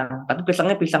pisang, tapi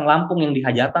pisangnya pisang Lampung yang di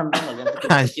hajatan tuh, yang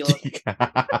kecil.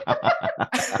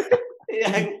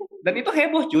 Dan itu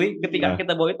heboh cuy, ketika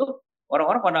kita bawa itu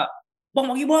orang-orang pada bang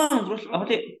lagi bang, terus apa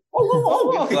sih?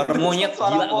 Suara monyet,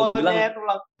 gila gue bilang.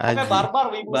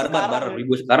 Barbar,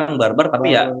 wibu sekarang barbar,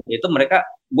 tapi ya itu mereka,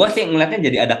 gue sih ngeliatnya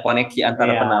jadi ada koneksi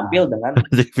antara penampil dengan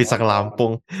pisang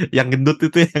Lampung, yang gendut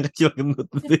itu, yang kecil gendut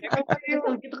itu.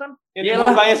 Gitu kan. Ya lah,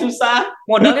 banyak susah.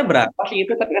 Modalnya berapa sih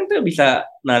itu? Tapi kan itu bisa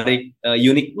narik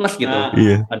uniqueness gitu.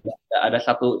 Ada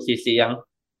satu sisi yang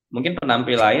mungkin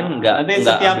penampil lain nggak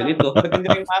ambil itu.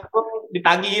 Genjreng manggung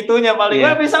ditagih itunya paling.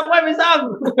 Wah pisang.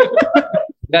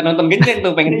 Nggak nonton genjreng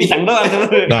tuh, pengen pisang doang.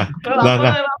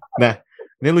 Nah,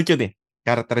 ini lucu nih.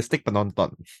 Karakteristik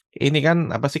penonton. Ini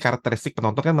kan apa sih, karakteristik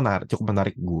penonton kan cukup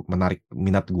menarik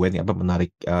minat gue nih,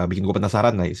 menarik, bikin gue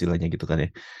penasaran lah istilahnya gitu kan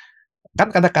ya. Kan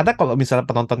kadang-kadang kalau misalnya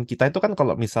penonton kita itu kan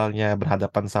kalau misalnya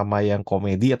berhadapan sama yang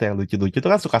komedi atau yang lucu-lucu itu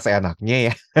kan suka seenaknya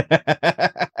ya.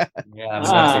 Ya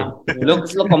benar sih. Lu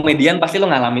komedian pasti lu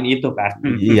ngalamin itu kan.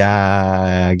 Iya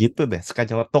gitu deh, suka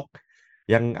nyeletuk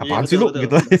yang apaan sih lu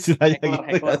gitu istilahnya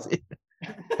gitu sih.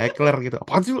 Heckler gitu,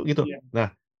 apaan sih lu gitu.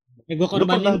 Nah, gue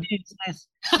korbanin di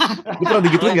stres. Lu pernah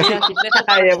digituin gak sih?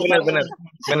 Iya benar.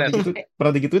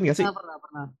 Pernah digituin gak sih?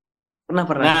 Pernah.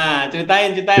 Nah,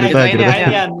 ceritain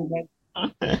ya.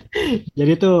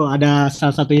 Jadi tuh ada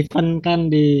salah satu event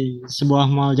kan di sebuah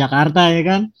mall Jakarta ya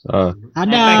kan.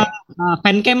 Ada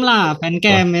fancam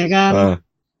ya kan.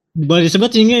 Boleh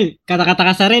disebut sih kata-kata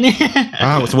kasar ini.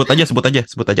 Sebut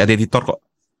aja ada editor kok.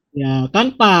 Ya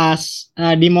kan pas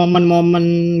di momen-momen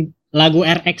lagu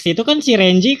RX itu kan si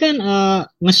Renji kan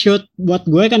nge-shoot buat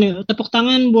gue kan, tepuk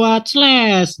tangan buat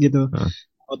Slash gitu.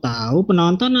 Tahu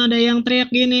penonton ada yang teriak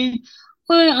gini,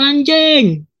 "Woi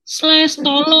anjing, Slash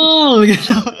tolol,"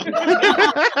 gitu.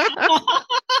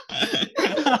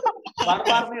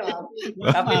 Barbar nih lah.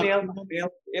 Tapi Nil,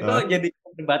 itu jadi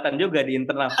perdebatan juga di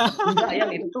internal. Enggak,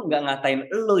 yang itu tuh enggak ngatain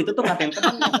elu, itu tuh ngatain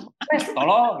temennya.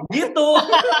 Tolong gitu.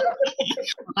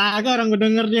 Agak orang gue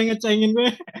denger dia ngecengin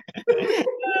gue.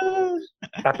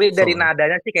 Tapi dari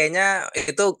nadanya sih kayaknya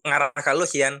itu ngarah ke lu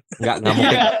sih, Yan. Enggak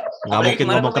mungkin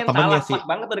ngomong ke temennya sih.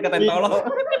 Banget tuh dikatain tolong.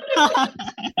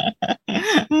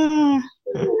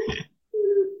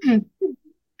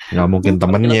 Nggak mungkin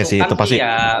temennya sih, itu pasti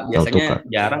ya biasanya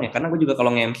jarang ya, karena gue juga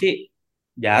kalau nge-MC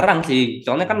jarang sih,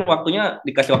 soalnya kan waktunya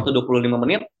dikasih waktu 25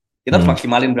 menit, kita harus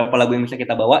maksimalin berapa lagu yang bisa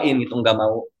kita bawain gitu, nggak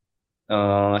mau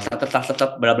set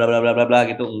bla bla bla bla bla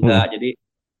gitu, enggak. Jadi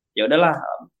ya udahlah,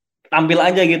 tampil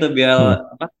aja gitu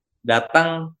biar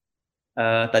datang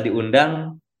tadi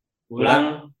undang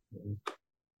pulang.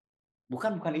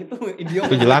 Bukan itu idiom.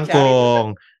 Itu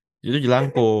jelangkung. Itu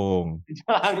jelangkung.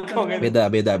 Beda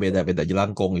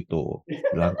jelangkung itu.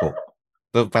 Jelangkung.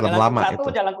 Itu film lama itu.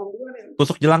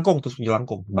 Tusuk jelangkung.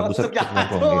 Bagus. Tusuk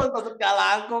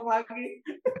jelangkung lagi.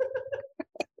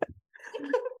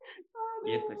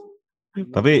 Gitu.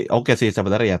 Tapi oke sih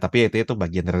sebenarnya ya, tapi itu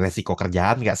bagian dari resiko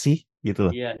kerjaan nggak sih? Gitu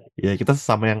loh. Iya. Ya kita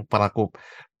sama yang pelaku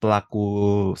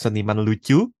seniman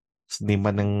lucu,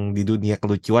 seniman yang di dunia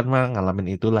kelucuan mah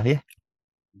ngalamin itulah ya.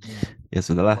 Ya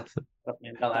sudahlah.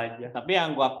 mental aja. Tapi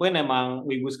yang gue akuin emang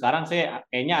wibu sekarang sih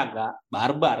kayaknya agak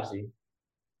barbar sih.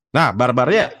 Nah,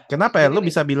 barbarnya Iya. kenapa ya? Lu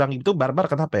Ini- bisa bilang itu barbar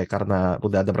kenapa ya? Karena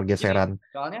udah ada pergeseran.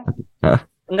 Soalnya Hah?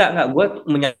 enggak, gue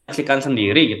menyaksikan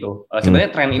sendiri gitu.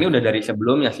 Sebenarnya tren ini udah dari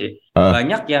sebelumnya sih. Ah,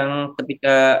 Banyak yang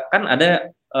ketika kan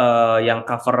ada yang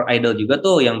cover idol juga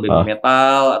tuh, yang baby ah,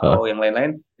 metal ah, atau yang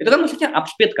lain-lain. Itu kan musiknya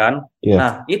upspeed kan. iya.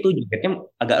 Nah, itu jogetnya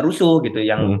agak rusuh gitu,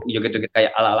 yang joget-joget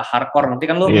kayak ala-ala hardcore nanti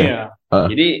kan lo. Iya.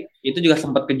 Ah, Jadi itu juga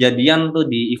sempat kejadian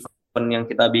tuh di event yang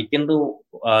kita bikin tuh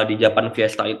di Japan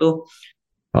Fiesta itu.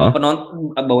 ah,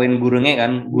 Penonton bawain gurungnya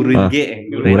kan, ah.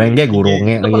 gurenge. Gurenge.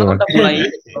 Itu penonton udah mulai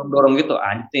dorong gitu,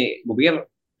 anjing. Gue pikir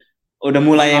udah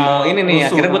mulai mau ini nih,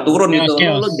 rusuh, akhirnya gue turun Chaos, gitu.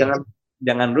 Lu chaos.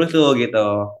 jangan rusuh gitu.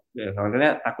 Ya,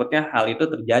 soalnya takutnya hal itu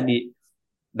terjadi.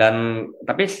 Dan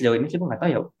tapi sejauh ini sih gue nggak tahu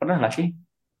ya, pernah nggak sih?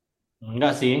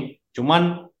 Enggak sih.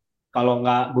 Cuman kalau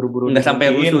nggak buru-buru Nggak sampai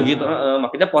diberhentiin, rusuh gitu.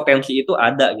 Makanya potensi itu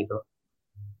ada gitu.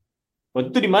 waktu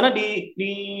itu di mana di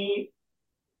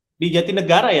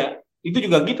Jatinegara ya? Itu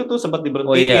juga gitu tuh sempat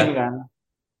diberhentiin kan.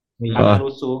 Karena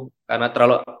rusuh. Karena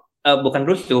terlalu bukan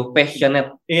rusuh,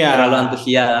 passionate, Iya. terlalu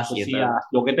antusias gitu.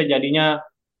 Jogetnya jadinya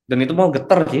Dan itu mau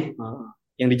geter sih.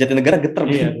 Yang di Jatinegara geter.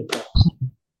 iya.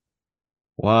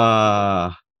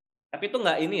 Wah. Tapi itu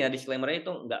nggak ini ya, disclaimer-nya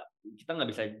itu nggak, kita nggak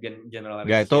bisa generalisir.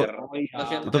 Nggak, itu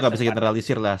Itu nggak bisa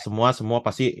generalisir lah. Semua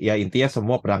pasti ya intinya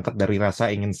semua berangkat dari rasa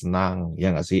ingin senang,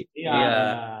 ya nggak sih?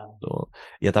 Iya. Tuh.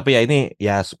 Ya tapi ya ini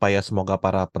ya supaya semoga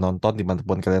para penonton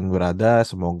dimanapun kalian berada,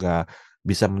 semoga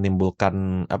bisa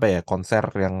menimbulkan apa ya konser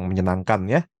yang menyenangkan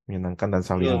ya, menyenangkan dan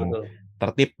saling Betul.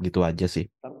 tertib gitu aja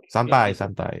sih. Santai.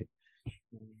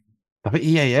 Tapi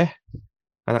iya ya.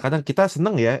 Kadang-kadang kita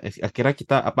seneng ya, akhirnya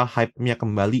kita apa hype-nya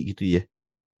kembali gitu ya.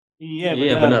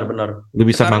 Iya, benar. Lu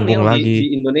bisa Sekarang manggung yang lagi.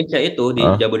 di Indonesia itu, di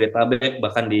Jabodetabek,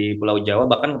 bahkan di Pulau Jawa,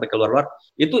 bahkan sampai keluar,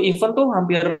 itu event tuh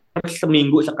hampir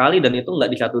seminggu sekali, dan itu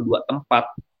nggak di 1-2 tempat.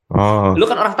 Oh. Lu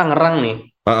kan orang Tangerang nih,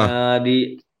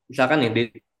 misalkan nih di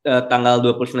tanggal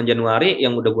 29 Januari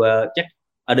yang udah gua cek,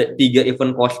 ada 3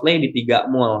 event cosplay di 3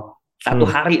 mall. 1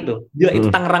 hari tuh. Gila, itu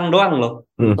Tangerang doang loh.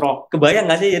 Kebayang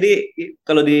nggak sih? Jadi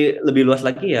kalau di lebih luas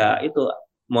lagi ya itu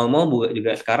mall-mall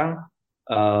juga sekarang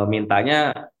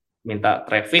minta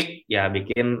traffic ya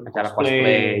bikin acara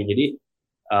cosplay. Jadi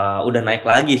udah naik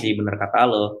lagi sih, bener kata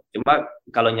lo. Cuma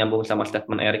kalau nyambung sama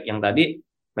statement Erik yang tadi,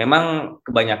 memang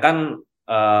kebanyakan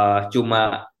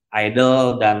cuma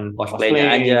idol dan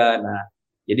cosplaynya aja. Nah,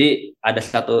 jadi ada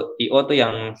satu IO tuh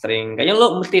yang sering, kayaknya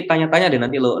lo mesti tanya-tanya deh,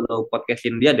 nanti lo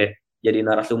podcastin dia deh jadi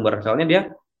narasumber. Soalnya dia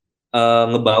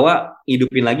ngebawa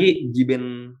hidupin lagi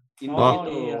Jiben Indo itu.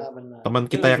 Iya, benar. Teman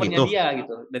kita yang itu. Dia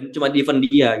gitu. Dan cuma di event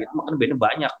dia gitu. Makanya bandnya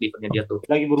banyak di eventnya dia tuh.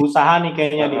 Lagi berusaha nih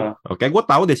kayaknya dia. Oke, gue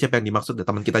tahu deh siapa yang dimaksud,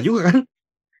 teman kita juga kan?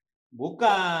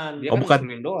 Bukan. Dia kan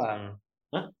ngekruin doang.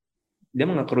 Dia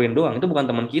ngekruin doang. Itu bukan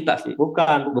teman kita sih.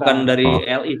 Bukan dari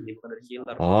LI sih, bukan dari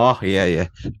Chiller. Oh iya.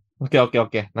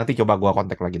 Oke. Nanti coba gue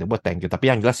kontak lagi deh buat thank you.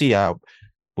 Tapi yang jelas sih ya,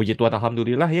 puji Tuhan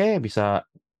alhamdulillah ya bisa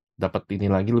dapat ini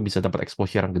lagi, lu bisa dapat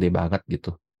exposure yang gede banget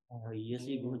gitu. Oh iya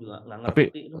sih, gue juga nggak ngerti. Tapi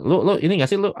lu ini nggak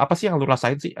sih, lu apa sih yang lu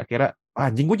rasain sih akhirnya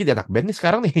anjing gue jadi anak band nih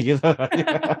sekarang nih gitu.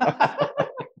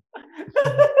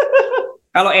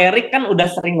 Kalau Erik kan udah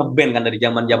sering ngeband kan dari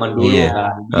zaman-zaman dulu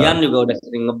kan. Dian juga udah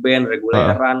sering ngeband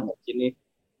reguleran sini.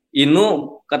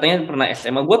 Inu katanya pernah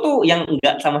SMA. Gue tuh yang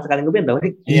nggak sama sekali ngeband tau.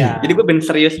 Jadi gue band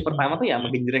serius pertama tuh ya sama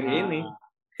genjreng ini.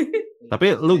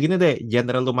 Tapi lu gini deh,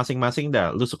 genre lu masing-masing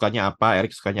dah. Lu sukanya apa,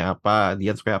 Erik sukanya apa,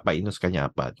 Dian sukanya apa, Inu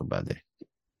sukanya apa, coba deh.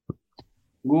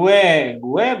 Gue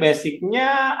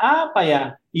basicnya apa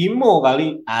ya? Emo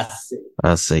kali.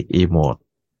 Asik, emo.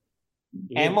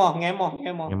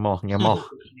 Ngemoh.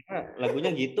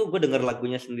 Lagunya gitu, gue denger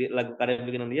lagunya sendiri, lagu karya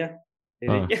bikinan dia.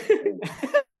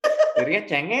 Liriknya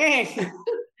cengeng.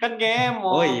 Kan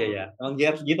ngemoh. Oh iya. Emang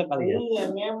dia harus gitu kali ya.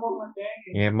 Iya,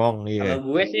 Ngemong, iya. Kalau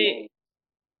gue sih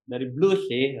dari blues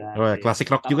sih.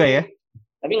 Klasik rock juga ya?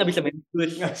 Tapi nggak bisa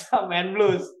main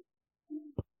blues.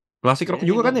 Klasik rock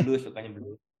juga kan ya? Blues, sukanya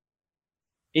blues.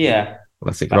 Iya.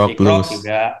 Klasik rock blues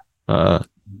juga.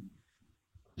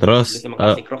 Terus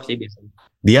klasik rock sih biasanya.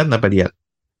 Dian apa Dian?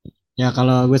 Ya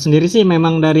kalau gue sendiri sih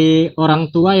memang dari orang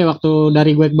tua ya, waktu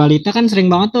dari gue balita kan sering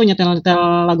banget tuh nyetel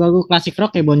lagu-lagu klasik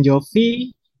rock kayak Bon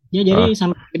Jovi. Ya jadi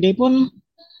sampai gede pun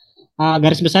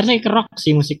garis besar sih ke rock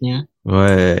sih musiknya.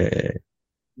 Weh.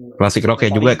 Klasik rock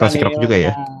juga, klasik rock juga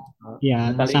ya?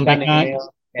 Iya, sampai ke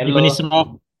Japanese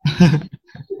rock.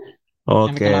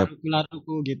 Oke.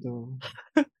 Laruku gitu.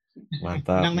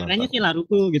 Mantap. Yang merahnya sih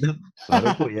Laruku gitu.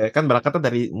 Laruku ya, kan berangkatnya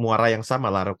dari muara yang sama,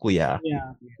 Laruku ya.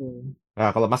 Iya, betul. Nah,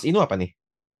 kalau Mas Inu apa nih?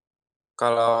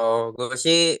 Kalau gue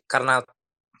sih karena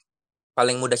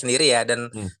paling muda sendiri ya, dan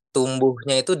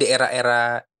tumbuhnya itu di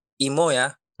era-era emo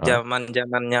ya,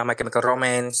 zaman-zamannya My Chemical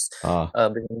Romance,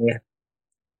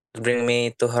 Bring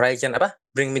Me to Horizon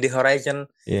Bring Me the Horizon,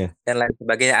 dan lain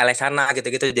sebagainya, Alesana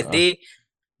gitu-gitu. Jadi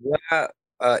gua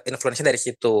influence dari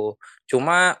situ.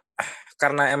 Cuma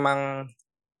karena emang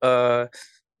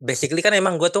basically kan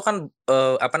emang gue tuh kan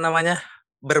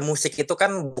bermusik itu kan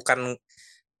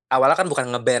awalnya kan bukan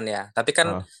ngeband ya, tapi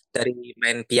kan dari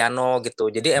main piano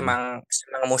gitu. Jadi emang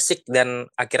senang musik dan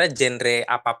akhirnya genre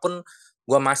apapun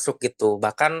gue masuk gitu.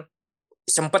 Bahkan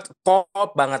sempet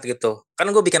pop banget gitu.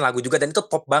 Kan gue bikin lagu juga dan itu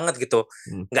pop banget gitu.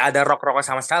 Nggak ada rock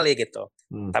sama sekali gitu.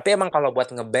 Tapi emang kalau buat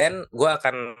ngeband, gue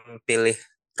akan pilih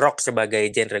rock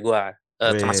sebagai genre gue.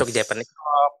 Termasuk Japanese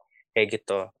rock kayak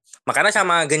gitu. Makanya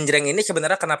sama genjreng ini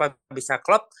sebenarnya kenapa bisa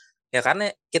klop ya, karena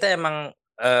kita emang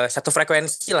satu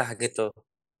frekuensi lah gitu.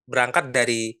 Berangkat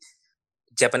dari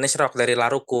Japanese rock, dari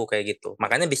Laruku kayak gitu.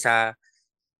 Makanya bisa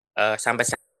sampai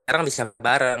sekarang bisa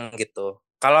bareng gitu.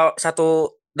 Kalau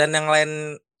satu dan yang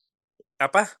lain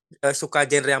suka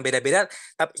genre yang beda-beda,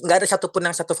 tapi nggak ada satupun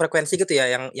yang satu frekuensi gitu ya,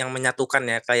 yang menyatukan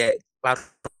ya, kayak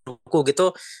Laruku gitu,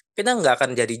 kita nggak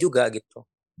akan jadi juga gitu.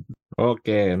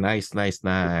 Oke, nice.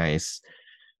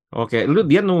 Oke,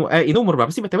 ini umur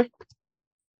berapa sih BTW?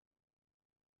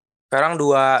 Sekarang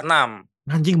 26.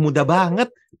 Anjing, muda banget.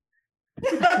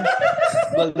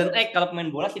 Golden Age kalau pemain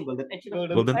bola sih Golden Age.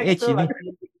 Golden Age ini.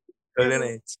 Golden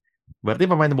Age. Berarti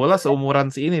pemain bola seumuran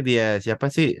si ini dia.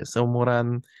 Siapa sih?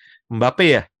 Seumuran Mbappe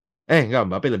ya? Enggak,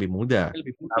 Mbappe lebih muda.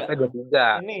 Mbappe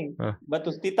 23. Ini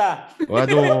Batustita.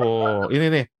 Waduh, ini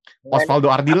nih. Osvaldo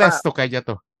Ardiles tuh kayaknya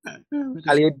tuh.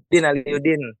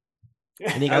 Aliudin.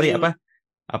 Ini kali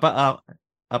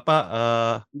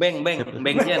Beng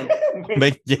Jen.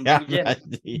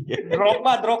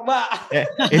 Drogba.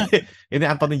 Ini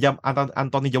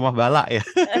Anthony Jomah Bala ya.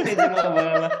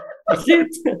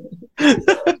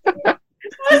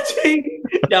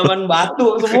 Zaman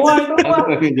batu semua itu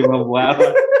Pak. Jomah Bala.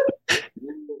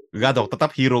 Enggak dong,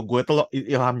 tetap hero gue tuh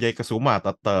Ilham Jaya Kesuma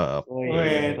tetap.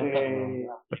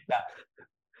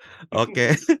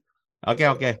 Oke.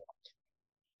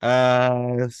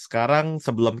 Sekarang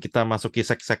sebelum kita masuki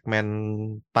segmen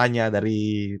tanya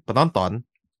dari penonton,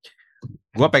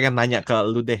 gue pengen nanya ke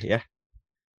lu deh ya.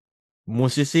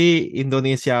 Musisi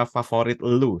Indonesia favorit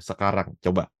lu sekarang,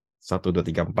 coba 1, 2,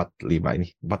 3, 4, 5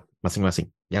 ini 4 masing-masing.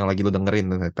 Yang lagi lu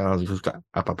dengerin dan lu suka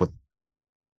apapun.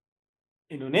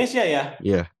 Indonesia ya?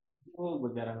 Iya. Gue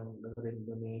jarang dengerin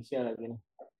Indonesia lagi nih.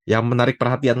 Yang menarik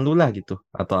perhatian lu lah gitu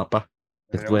atau apa?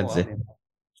 Influence ya.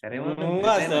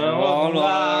 Enggak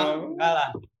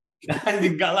lah.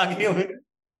 Enggak lagi.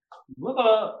 Gue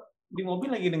kalau di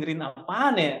mobil lagi dengerin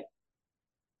apaan ya?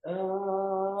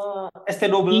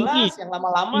 ST12 yang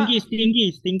lama-lama.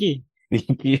 Stinky. Stinky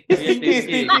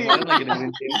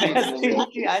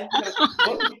anjir.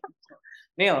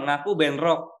 Nil, ngaku band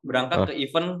rock berangkat ke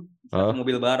event satu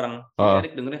mobil bareng.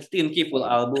 Erik dengerin Stinky full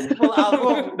album,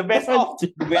 the best of.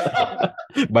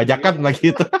 Bajakan lagi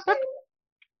itu.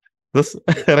 Terus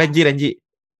Renji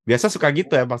biasa suka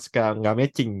gitu ya, emang suka nggak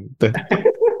matching tuh.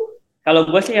 Kalau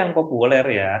gue sih yang populer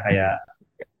ya, kayak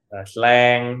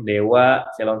Slang, Dewa,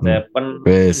 Ceylon Seven,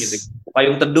 gitu.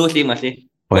 Payung Teduh sih masih.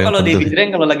 Gue kalau di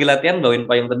Bijreng kalau lagi latihan bawain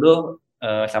Payung Teduh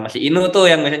sama si Inu tuh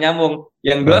yang bisa nyambung.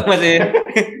 Yang gue masih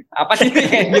apa sih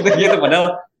kayak gitu-gitu,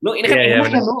 padahal lu ini kan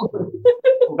enak kan lu.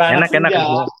 Bukan enak.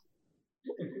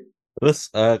 Terus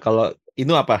kalau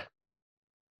Inu apa?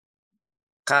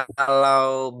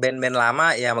 Kalau band-band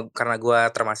lama ya, karena gue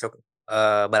termasuk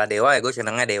Baladewa ya, gue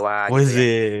senengnya Dewa gitu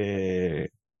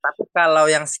ya. Tapi kalau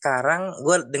yang sekarang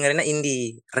gue dengerinnya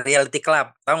indie, Reality Club,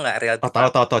 tahu nggak Reality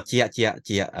Club? Tahu Cia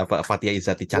apa Fatia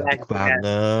Izati cantik banget.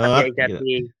 Fatia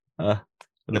Izati.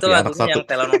 Itu lagunya yang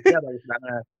telenovela bagus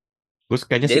banget. Terus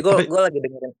kayaknya jadi gue lagi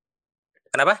dengerin.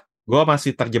 Kenapa? Gue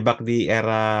masih terjebak di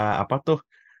era apa tuh?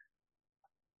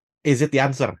 Is it the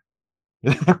answer?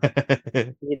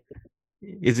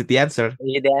 Is it the answer?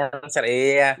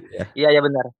 Iya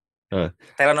benar.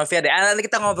 Telenovela deh. Nanti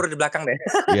kita ngobrol di belakang deh.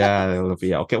 Ya,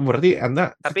 lebih ya. Oke, berarti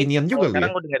Anda kekinian juga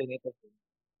sekarang ya? gue dengerin itu.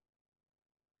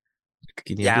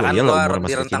 Kekinian ya juga kan, ya lo umur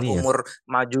di rentang umur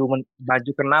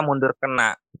maju kena mundur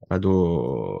kena.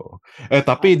 Aduh.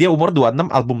 Tapi dia umur 26,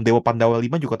 album Dewa Pandawa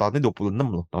 5 juga tahunnya 26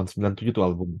 loh. Tahun 97 tuh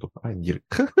album tuh. Anjir.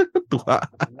 Tua.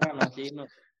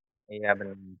 Iya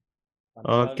benar.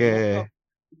 Oke.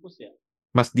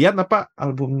 Mas Dian apa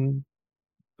album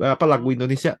apa lagu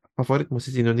Indonesia favorit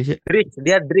musisi Indonesia?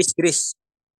 Dris.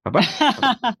 Apa?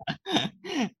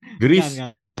 Gris.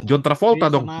 John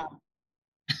Travolta dong.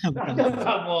 John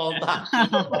Travolta.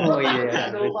 Oh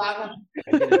iya.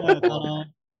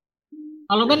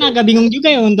 Kalau kan agak bingung juga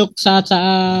ya untuk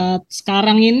saat-saat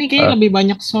sekarang ini kayak lebih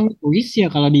banyak solois ya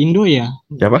kalau di Indo ya.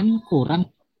 Siapa? Kan kurang.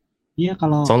 Iya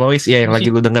kalau Solois ya yang lagi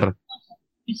musik lu denger.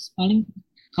 paling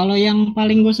kalau yang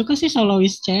paling gue suka sih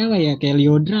solois cewek ya kayak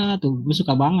Lyodra tuh. Gue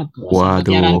suka banget tuh sama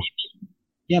Tiara. Waduh.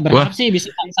 Ya berharap sih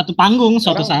bisa satu panggung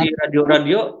suatu Orang saat. di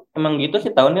radio-radio emang gitu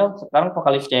sih tahunnya. Sekarang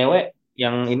vokalis cewek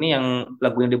yang ini yang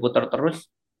lagunya diputar terus.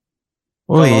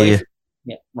 Oh Solois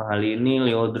iya. ya, Mahalini,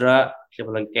 Lyodra, siapa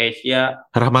lagi, Keisha,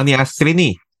 Rahmani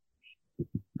Astrini.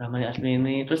 namanya asli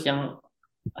ini, terus yang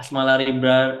Asmala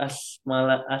Ribrasi,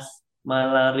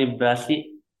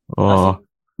 Oh,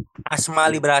 Asma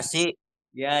Librasi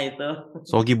ya itu.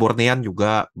 Sogi Bornean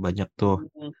juga banyak tuh.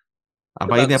 Hmm, itu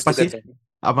Apa ini bagus apa juga sih? tuh.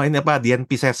 Apa ini apa? Dian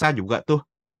Piscesa juga tuh.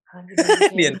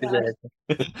 Dian Piscesa.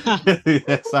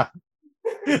 Biasa.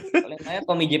 Paling saya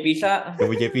Tommy J Pisa.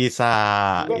 Kemudian bisa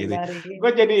ini.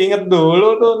 Gue jadi inget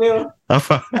dulu tuh Nil.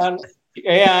 Apa? Kan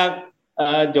kayak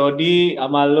Jody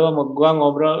sama lu sama gua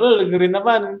ngobrol, lu dengerin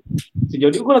apa? Si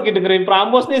Jody gua lagi dengerin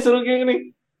Prambos nih seru gini.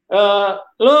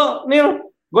 Lu Nil,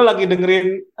 gua lagi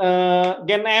dengerin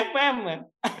Gen FM ya.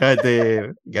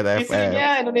 Hadir, Gen FM. Isinya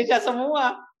Indonesia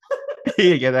semua.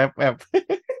 Iya, Gen FM.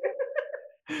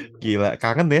 Gila,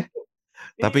 kangen ya.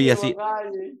 Tapi ya sih,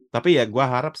 makanya. tapi ya gua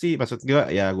harap sih, maksud gua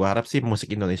ya gua harap sih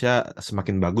musik Indonesia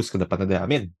semakin bagus ke depannya.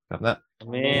 Amin. Karena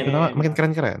Amin. makin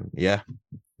keren-keren, ya.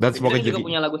 Dan semoga Kita juga jadi.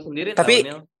 punya lagu sendiri Tapi- tahu,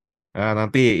 Nil. Nah,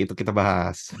 nanti itu kita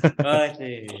bahas. Oh,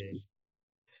 sih.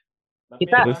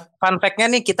 Kita Terus? fun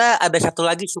fact-nya nih kita ada satu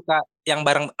lagi suka yang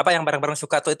bareng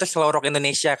suka tuh itu slow rock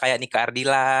Indonesia kayak Nika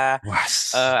Ardila,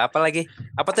 Was. apa lagi?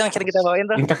 Apa tuh yang sering kita bawain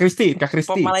tuh? Inka Kristi.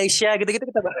 Pop Malaysia gitu-gitu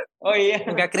kita bawa. Oh iya.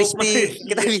 Nika Kristi,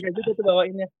 kita bisa juga tuh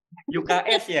bawainnya.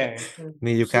 UKS ya.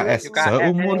 Nih UKS. UKS.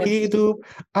 Seumur hidup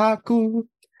aku.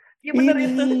 Iya benar Ini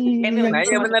itu. yang Nah,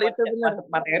 iya benar itu benar. Masuk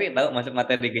materi tahu, masuk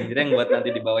materi genjreng buat nanti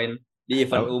dibawain di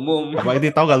event umum. Apa ini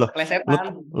tahu gak lo?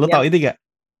 Plesetan. Lo tahu ini gak?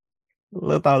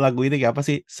 Lo tahu lagu ini gak apa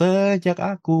sih? Sejak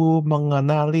aku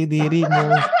mengenali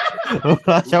dirimu.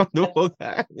 Macam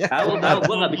dukungannya. Tahu,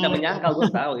 gue nggak bisa menyangkal, gue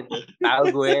tahu itu. Tahu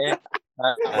gue.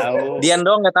 Tahu. Dian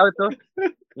doang nggak tahu tuh.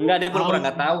 Enggak, dia pura-pura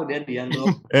nggak tahu dia tuh.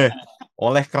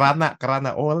 Oleh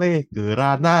kerana oleh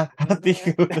gerana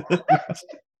hatiku.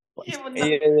 Iya benar.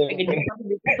 Iya.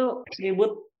 Itu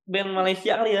ribut band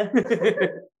Malaysia kali ya.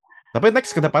 Tapi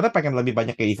next ke depannya pengen lebih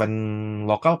banyak ke event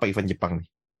lokal apa event Jepang nih?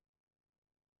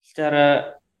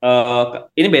 Secara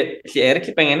ini si Erik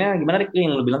sih pengennya gimana Rik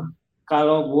yang lu bilang?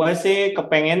 Kalau gue sih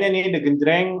kepengennya nih The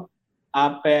Genjreng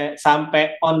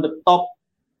sampai on the top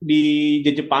di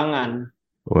jejepangan.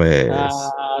 Wes.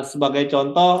 Sebagai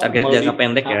contoh, Target jangka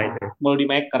pendek ya itu. Melody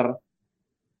Maker.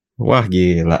 Wah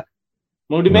gila.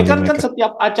 Melody Maker kan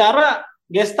setiap acara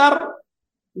gestar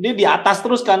dia di atas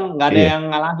terus kan, nggak ada yang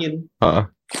ngalahin.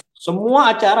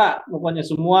 Semua acara, pokoknya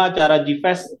semua acara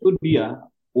G-Fest itu dia.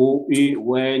 UI,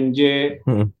 UNJ,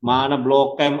 mana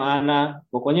Blok M, mana,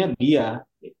 pokoknya dia.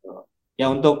 Gitu.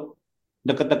 Ya untuk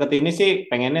deket-deket ini sih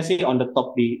pengennya sih on the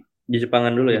top di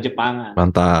Jejepangan dulu ya. Jejepangan.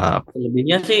 Mantap.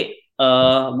 Lebihnya sih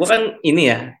gue kan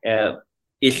ini ya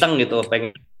iseng gitu,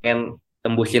 pengen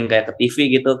tembusin kayak ke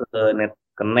TV gitu, ke net,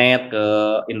 ke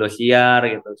Indosiar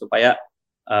gitu supaya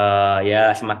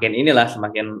ya semakin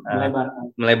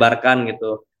melebarkan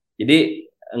gitu.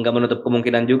 Jadi nggak menutup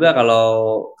kemungkinan juga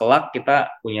kalau kelak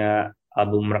kita punya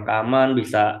album rekaman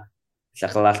bisa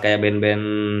kelas kayak band-band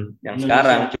yang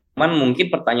sekarang. Cuman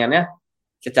mungkin pertanyaannya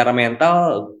secara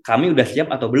mental kami udah siap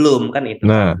atau belum kan itu.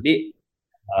 Nah. Jadi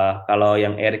kalau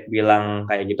yang Erik bilang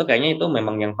kayak gitu kayaknya itu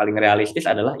memang yang paling realistis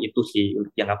adalah itu sih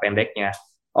untuk jangka pendeknya.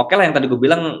 Oke lah yang tadi gue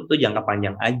bilang itu jangka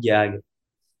panjang aja gitu.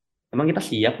 Emang kita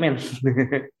siap men?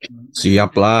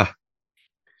 Siap lah.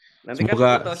 Nanti Semoga...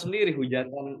 kan kita tahu sendiri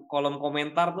hujatan kolom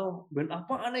komentar tuh band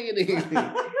apa aneh gitu.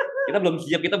 Kita belum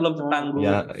siap, kita belum setangguh.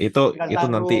 Ya itu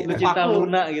nanti. Cinta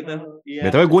Luna gitu.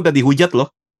 Iya. Betul gue udah dihujat loh.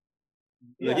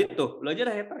 Lo aja tuh, lo aja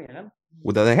ada hater ya kan?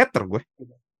 Udah ada hater gue.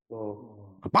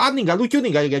 Oh. Apaan nih? Gak lucu nih,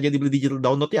 gak jadi beli digital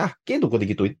download ya. Kayaknya tuh gue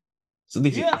digituin.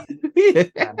 Sedih sih. Nah,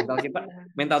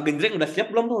 mental genjreng udah siap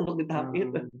belum tuh untuk di tahap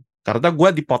itu? Karena gue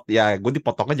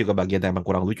dipotongnya juga bagian yang emang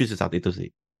kurang lucu sih saat itu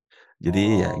sih.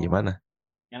 Jadi ya gimana?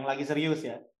 Yang lagi serius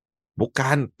ya?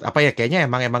 Bukan, apa ya kayaknya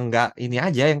emang nggak ini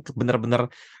aja yang bener-bener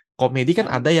komedi kan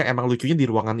ada yang emang lucunya di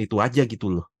ruangan itu aja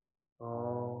gitu loh.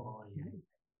 Oh iya.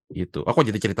 Gitu. Aku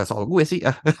jadi cerita soal gue sih.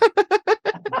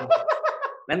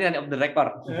 Nanti off the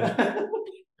record.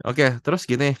 Oke, terus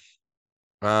gini.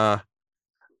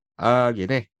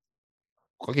 Gini.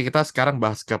 Oke, kita sekarang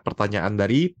bahas ke pertanyaan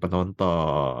dari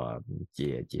penonton.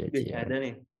 Ada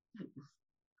nih.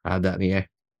 Ada nih ya.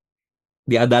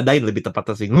 Diada-adain lebih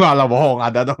tepatnya sih. Wah lah bohong,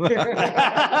 ada dong.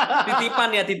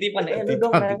 titipan. Lu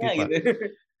dong nanya gitu.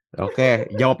 Oke,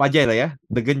 jawab aja lah ya.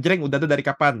 The Genjreng udah ada dari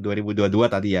kapan? 2022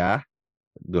 tadi ya.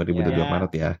 2022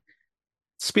 Maret ya.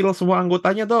 Spill semua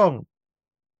anggotanya dong.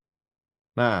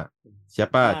 Nah,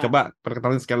 siapa? Coba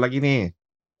perkenalin sekali lagi nih.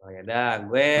 Oh ya dah,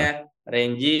 gue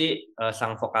Renji,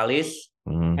 sang vokalis.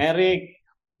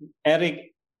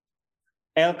 Erik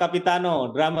El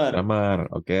Capitano, drummer.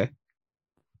 Oke.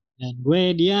 Dan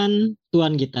gue Dian,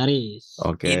 tuan gitaris.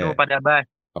 Oke. Inu pada bass.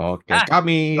 Oke,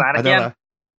 kami adalah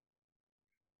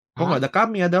kok nggak ada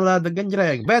kami adalah The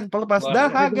Genjreng, band Pelepas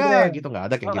Dahaga gitu, nggak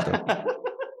ada kayak gitu.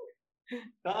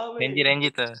 Renji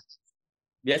tuh.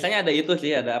 Biasanya ada itu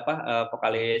sih, ada apa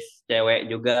vokalis cewek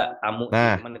juga tamu,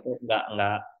 cuman itu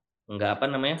nggak apa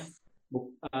namanya?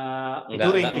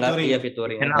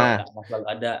 Featuring. Nah, selalu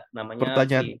ada namanya.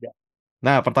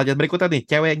 Pertanyaan berikutnya nih,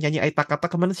 cewek yang nyanyi Aita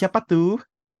Kata kemana siapa tuh?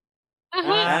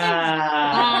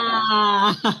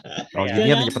 Oh,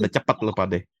 jadinya cepet lu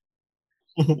Pade.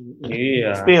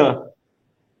 Iya. Spill.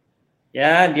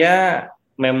 Ya, dia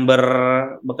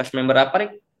bekas member apa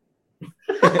nih?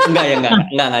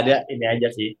 Enggak ada, ini aja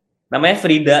sih. Namanya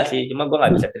Frida sih, cuma gue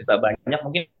nggak bisa cerita banyak.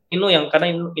 Mungkin karena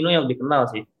Inu yang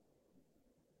dikenal sih.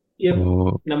 Iya,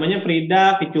 namanya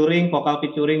Frida, vokal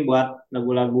featuring buat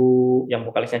lagu-lagu yang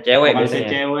vokalisnya cewek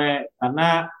biasanya.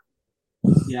 Karena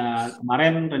ya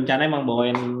kemarin rencana emang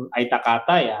bawain Aita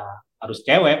Kata ya harus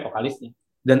cewek vokalisnya.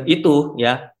 Dan itu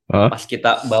ya pas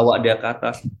kita bawa dia ke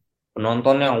atas,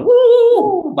 penontonnya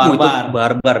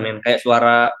barbar men, kayak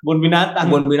suara bon binatang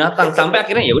sampai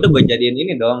akhirnya ya udah gue jadiin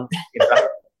ini dong.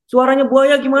 Suaranya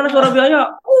buaya gimana, suara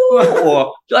buaya?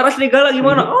 Suara serigala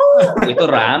gimana? Itu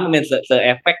rame men,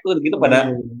 se-efek tuh gitu pada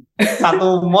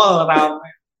satu mall rame.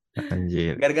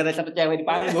 Anjir. Gara-gara satu cewek di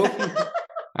panggung.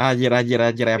 Anjir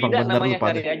emang bener lu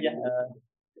Pade.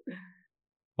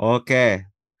 Oke.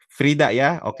 Frida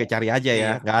ya, oke cari aja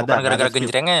ya. Nggak ada. Bukan gara-gara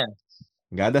genjrengnya.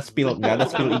 Nggak ada spill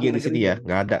IG di sini ya.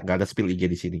 Nggak ada spill IG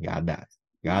di sini. Nggak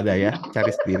ada ya.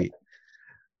 Cari sendiri.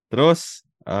 Terus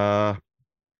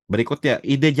berikutnya,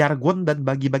 ide jargon dan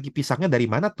bagi-bagi pisangnya dari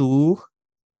mana tuh?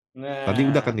 Tadi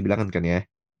udah kan dibilangin kan ya?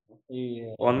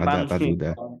 Iya. Tadi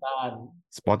udah.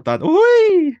 Spontan.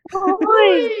 Uy.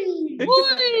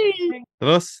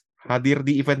 Terus hadir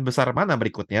di event besar mana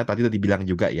berikutnya? Tadi udah dibilang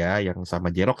juga ya, yang sama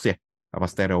Jerox ya. Sama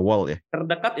Stereo Wall ya.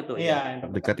 Terdekat itu ya.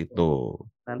 Terdekat itu.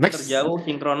 Nanti next. Terjauh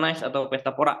Synchronize atau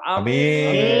Pesta Pora.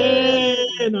 Amin.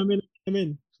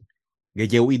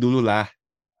 GJUI dulu lah.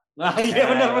 Nah,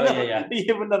 iya benar.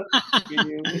 Iya benar.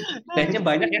 Stage-nya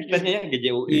banyak ya, stage-nya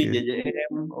GJUI,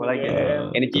 JJM,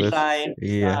 ini Cisai.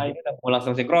 Iya. Mau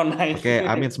langsung Synchronize. Oke,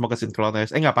 amin semoga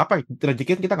Synchronize. Enggak apa-apa,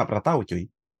 rezeki kita enggak pernah tahu,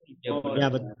 cuy. Iya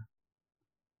benar.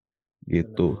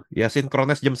 Gitu. Ya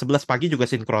sinkronis jam 11 pagi juga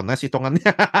sinkronis hitungannya.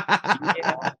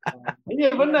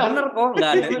 Iya benar kok,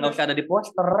 nggak usah ada di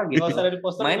poster gitu.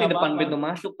 Main di depan pintu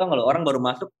masuk, tau kalau orang baru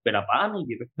masuk beda apaan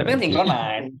nih gitu. Tapi kan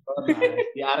sinkronis.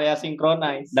 Di area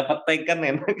sinkronis. Dapat take kan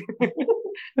enak.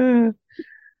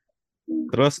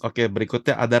 Terus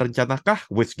berikutnya ada rencanakah?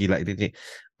 Wes gila ini nih.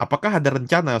 Apakah ada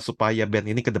rencana supaya band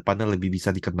ini ke depannya lebih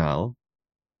bisa dikenal?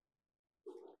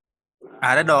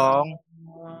 Ada dong.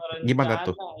 Gimana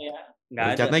tuh? Ya.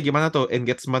 Rencananya gimana tuh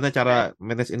engagementnya, cara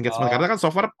manage engagement? Karena kan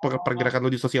so far pergerakan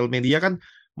lo di sosial media kan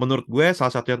menurut gue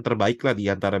salah satu yang terbaik lah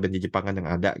di antara band jejepangan yang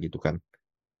ada gitu kan.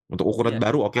 Untuk ukuran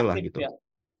baru oke lah gitu. Ya.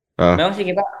 Memang sih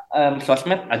kita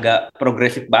sosmed agak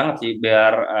progresif banget sih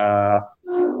biar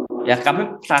ya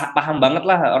kami paham banget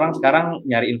lah orang sekarang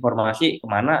nyari informasi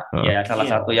kemana. Ya salah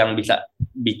satu yang bisa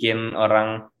bikin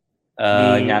orang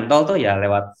nyantol tuh ya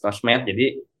lewat sosmed.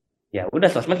 Jadi ya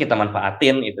udah sosmed kita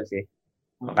manfaatin itu sih.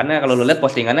 Makanya kalau lu lihat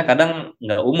postingannya kadang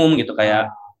nggak umum gitu, kayak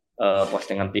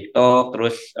postingan TikTok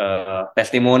terus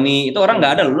testimoni itu orang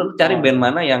nggak ada. Lu cari band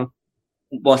mana yang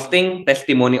posting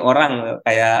testimoni orang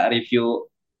kayak review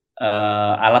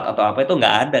alat atau apa, itu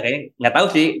nggak ada, kayaknya nggak tahu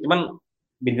sih, cuman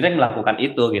Genjreng melakukan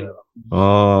itu gitu.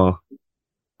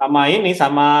 Sama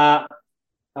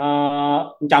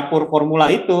mencampur formula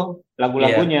itu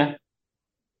lagu-lagunya.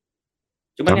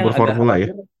 Cuman campur formula ya.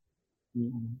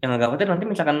 Yang agak khawatir nanti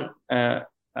misalkan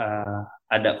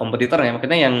ada kompetitor ya,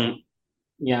 maksudnya yang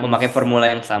memakai formula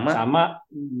yang sama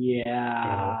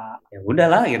ya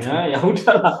udahlah gitu. Ya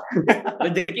udahlah.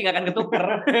 Rezeki nggak akan ketuker.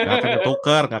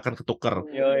 Nggak akan ketuker.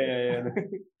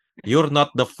 You're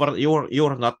not the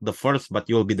first but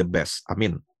you'll be the best.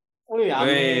 Amin.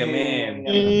 Amin.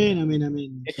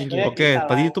 Oke,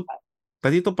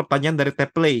 tadi itu pertanyaan dari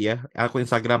Teplay ya, akun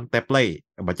Instagram Teplay.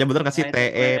 Baca bener nggak sih?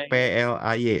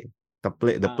 TEPLAY.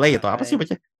 Teplay atau apa sih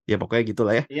baca? Ya pokoknya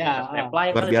gitulah ya. Iya.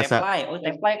 Luar biasa.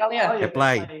 Teplay kali ya.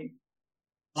 Teplay.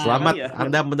 Selamat iya.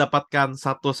 Anda mendapatkan 1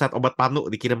 set obat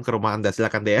panu dikirim ke rumah Anda.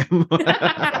 Silakan DM.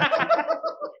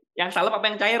 Yang salep apa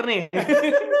yang cair nih?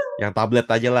 Yang tablet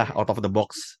aja lah, out of the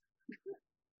box.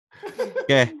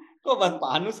 Oke. Kok obat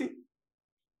panu sih?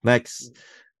 Next.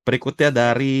 Berikutnya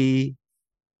dari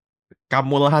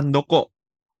Kamulahan Doko.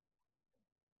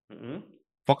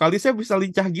 Vokalisnya bisa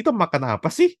lincah gitu, makan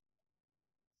apa sih?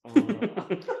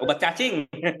 Obat cacing.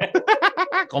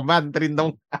 Komanterin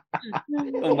dong.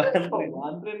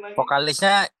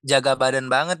 Vokalisnya jaga badan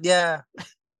banget dia.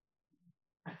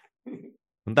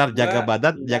 Bentar,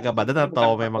 jaga badan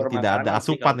atau memang tidak ada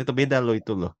asupan, itu beda loh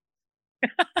itu loh.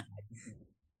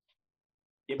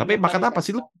 Ya, tapi makan apa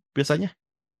sih lu biasanya?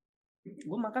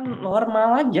 Gue makan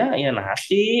normal aja, ya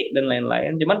nasi dan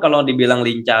lain-lain. Cuman kalau dibilang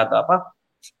lincah atau apa,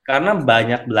 karena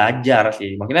banyak belajar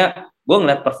sih. Makanya gue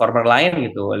ngeliat performer lain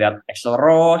gitu, lihat Axl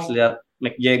Rose, lihat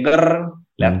Mick Jagger,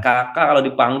 lihat kakak kalau di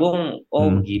panggung,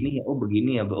 begini ya,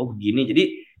 begini ya, begini. Jadi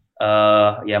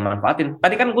ya manfaatin.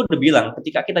 Tadi kan gue udah bilang,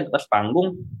 ketika kita di atas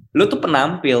panggung, lu tuh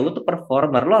penampil, lu tuh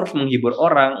performer, lu harus menghibur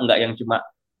orang, nggak yang cuma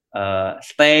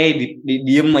stay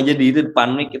diem aja di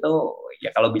depan mic itu.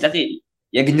 Ya kalau bisa sih,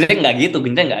 ya genjreng nggak gitu.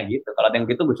 Kalau ada yang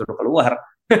gitu gue suruh keluar.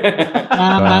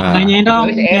 Banyain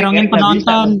dong, dorongin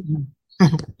penonton.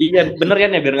 Iya bener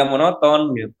kan ya, biar nggak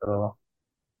monoton gitu.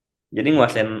 Jadi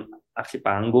nguasain aksi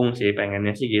panggung sih,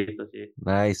 pengennya sih gitu sih.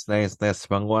 Nice.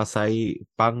 Menguasai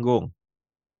panggung.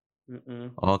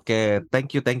 Oke,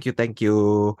 thank you.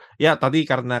 Ya, tadi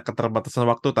karena keterbatasan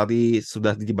waktu tadi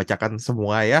sudah dibacakan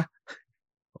semua ya.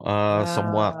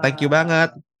 Semua. Thank you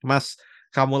banget, Mas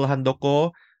Kamulahan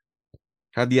Doko.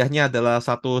 Hadiahnya adalah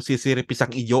 1 sisir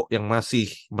pisang hijau yang masih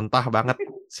mentah banget.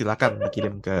 Silakan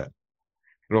dikirim ke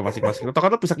rumah masing-masing. Atau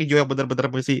kan pisang hijau yang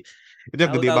benar-benar masih itu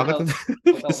yang gede banget.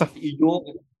 Pisang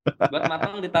hijau buat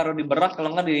matang ditaruh di beras,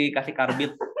 kalau nggak dikasih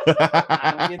karbit.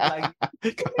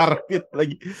 Karbit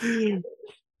lagi.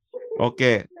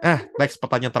 Oke. Next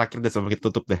pertanyaan terakhir deh sebelum kita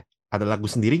tutup deh. Ada lagu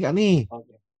sendiri nggak nih?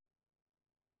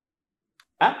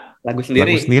 Lagu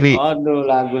sendiri. Aduh,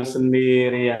 lagu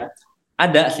sendiri ya.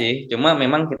 Ada sih, cuma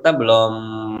memang kita belum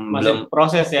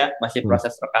proses ya. Masih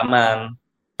proses rekaman.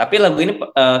 Tapi lagu ini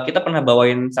kita pernah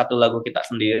bawain satu lagu kita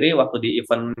sendiri waktu di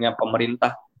eventnya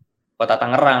pemerintah Kota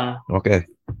Tangerang. Oke.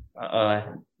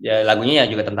 Ya lagunya ya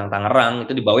juga tentang Tangerang,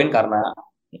 itu dibawain karena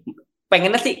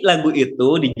pengennya sih lagu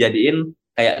itu dijadiin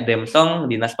kayak theme song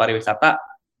Dinas Pariwisata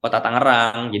Kota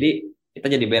Tangerang. Jadi kita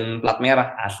jadi band plat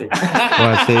merah, asik.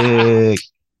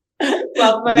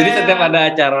 Jadi setiap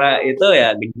ada acara itu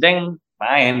ya genjreng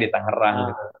main di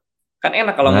Tangerang gitu. Kan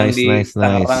enak kalau main di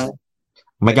Tangerang.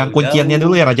 Megang kunciannya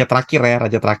dulu ya, raja terakhir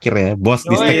ya. Bos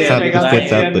di stage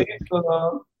 1.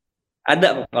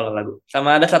 Ada kalau lagu.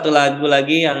 Sama ada satu lagu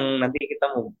lagi yang nanti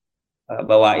kita mau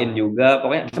bawain juga.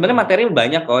 Pokoknya sebenarnya materi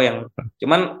banyak kok, yang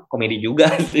cuman komedi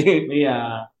juga sih.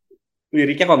 Iya.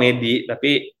 Liriknya komedi,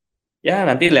 tapi ya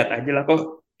nanti lihat aja lah,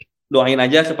 kok doain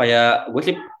aja supaya gue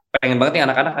sih pengen banget nih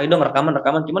anak-anak ayo dong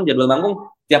rekaman. Cuman jadwal manggung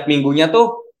tiap minggunya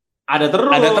tuh ada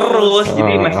terus.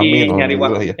 Jadi masih nyari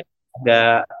waktu.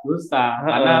 Agak susah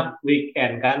karena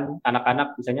weekend kan,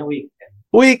 anak-anak bisanya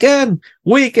weekend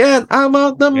I'm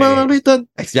out the return.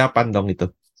 Siapaan dong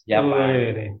itu? Siapa?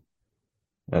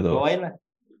 Aduh.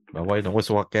 Bawain dong,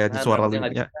 suara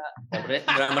linknya.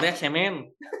 Drummernya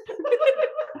semen.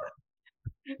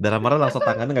 Drummernya langsung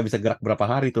tangannya nggak bisa gerak berapa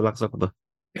hari tuh langsung tuh.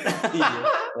 Iya,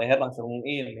 leher langsung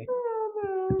ini.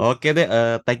 Oke deh,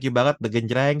 thank you banget The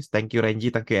Genjreng, thank you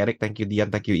Renji, thank you Eric, thank you Dian,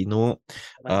 thank you Inu.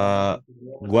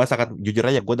 Gue sangat jujur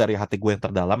aja, gue dari hati gue yang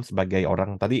terdalam sebagai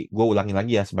orang, tadi gue ulangi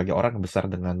lagi ya, sebagai orang yang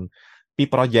besar dengan P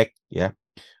Project ya,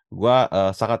 gue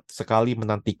sangat sekali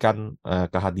menantikan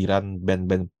kehadiran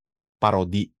band-band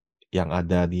parodi yang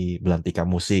ada di Belantika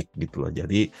Musik gitu loh.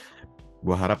 Jadi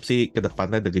gue harap sih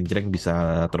kedepannya The Genjreng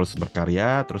bisa terus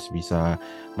berkarya, terus bisa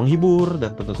menghibur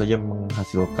dan tentu saja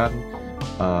menghasilkan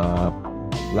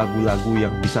lagu-lagu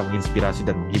yang bisa menginspirasi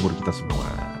dan menghibur kita semua.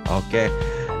 Oke.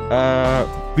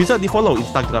 Bisa di follow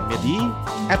Instagramnya di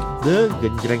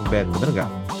 @thegenjrengband, bener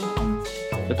nggak?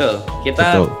 Betul.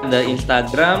 Kita ada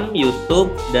Instagram,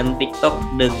 YouTube, dan TikTok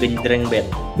The Genjreng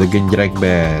Band. The Genjreng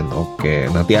Band.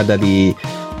 Oke. Nanti ada di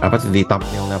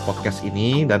thumbnailnya podcast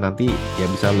ini, dan nanti ya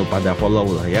bisa lu pada follow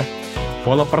lah ya.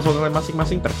 Follow personalnya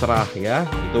masing-masing terserah ya.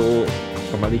 Itu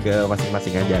kembali ke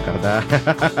masing-masing aja karena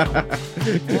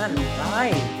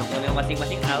alay, personal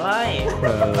masing-masing alay.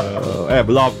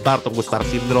 Belum, tunggu Star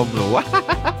Syndrome lo.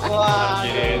 Wah,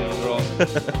 Syndrome.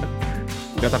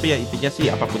 Enggak, tapi ya intinya sih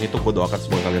apapun itu gue doakan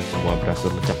semoga kalian semua berhasil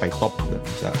mencapai top dan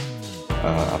bisa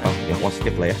yang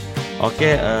positif lah ya.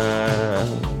 Oke,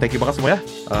 thank you banget semua ya.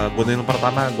 Gue yang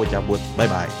pertama, gue cabut. Bye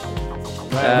bye.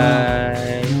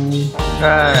 Bye.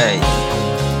 Bye.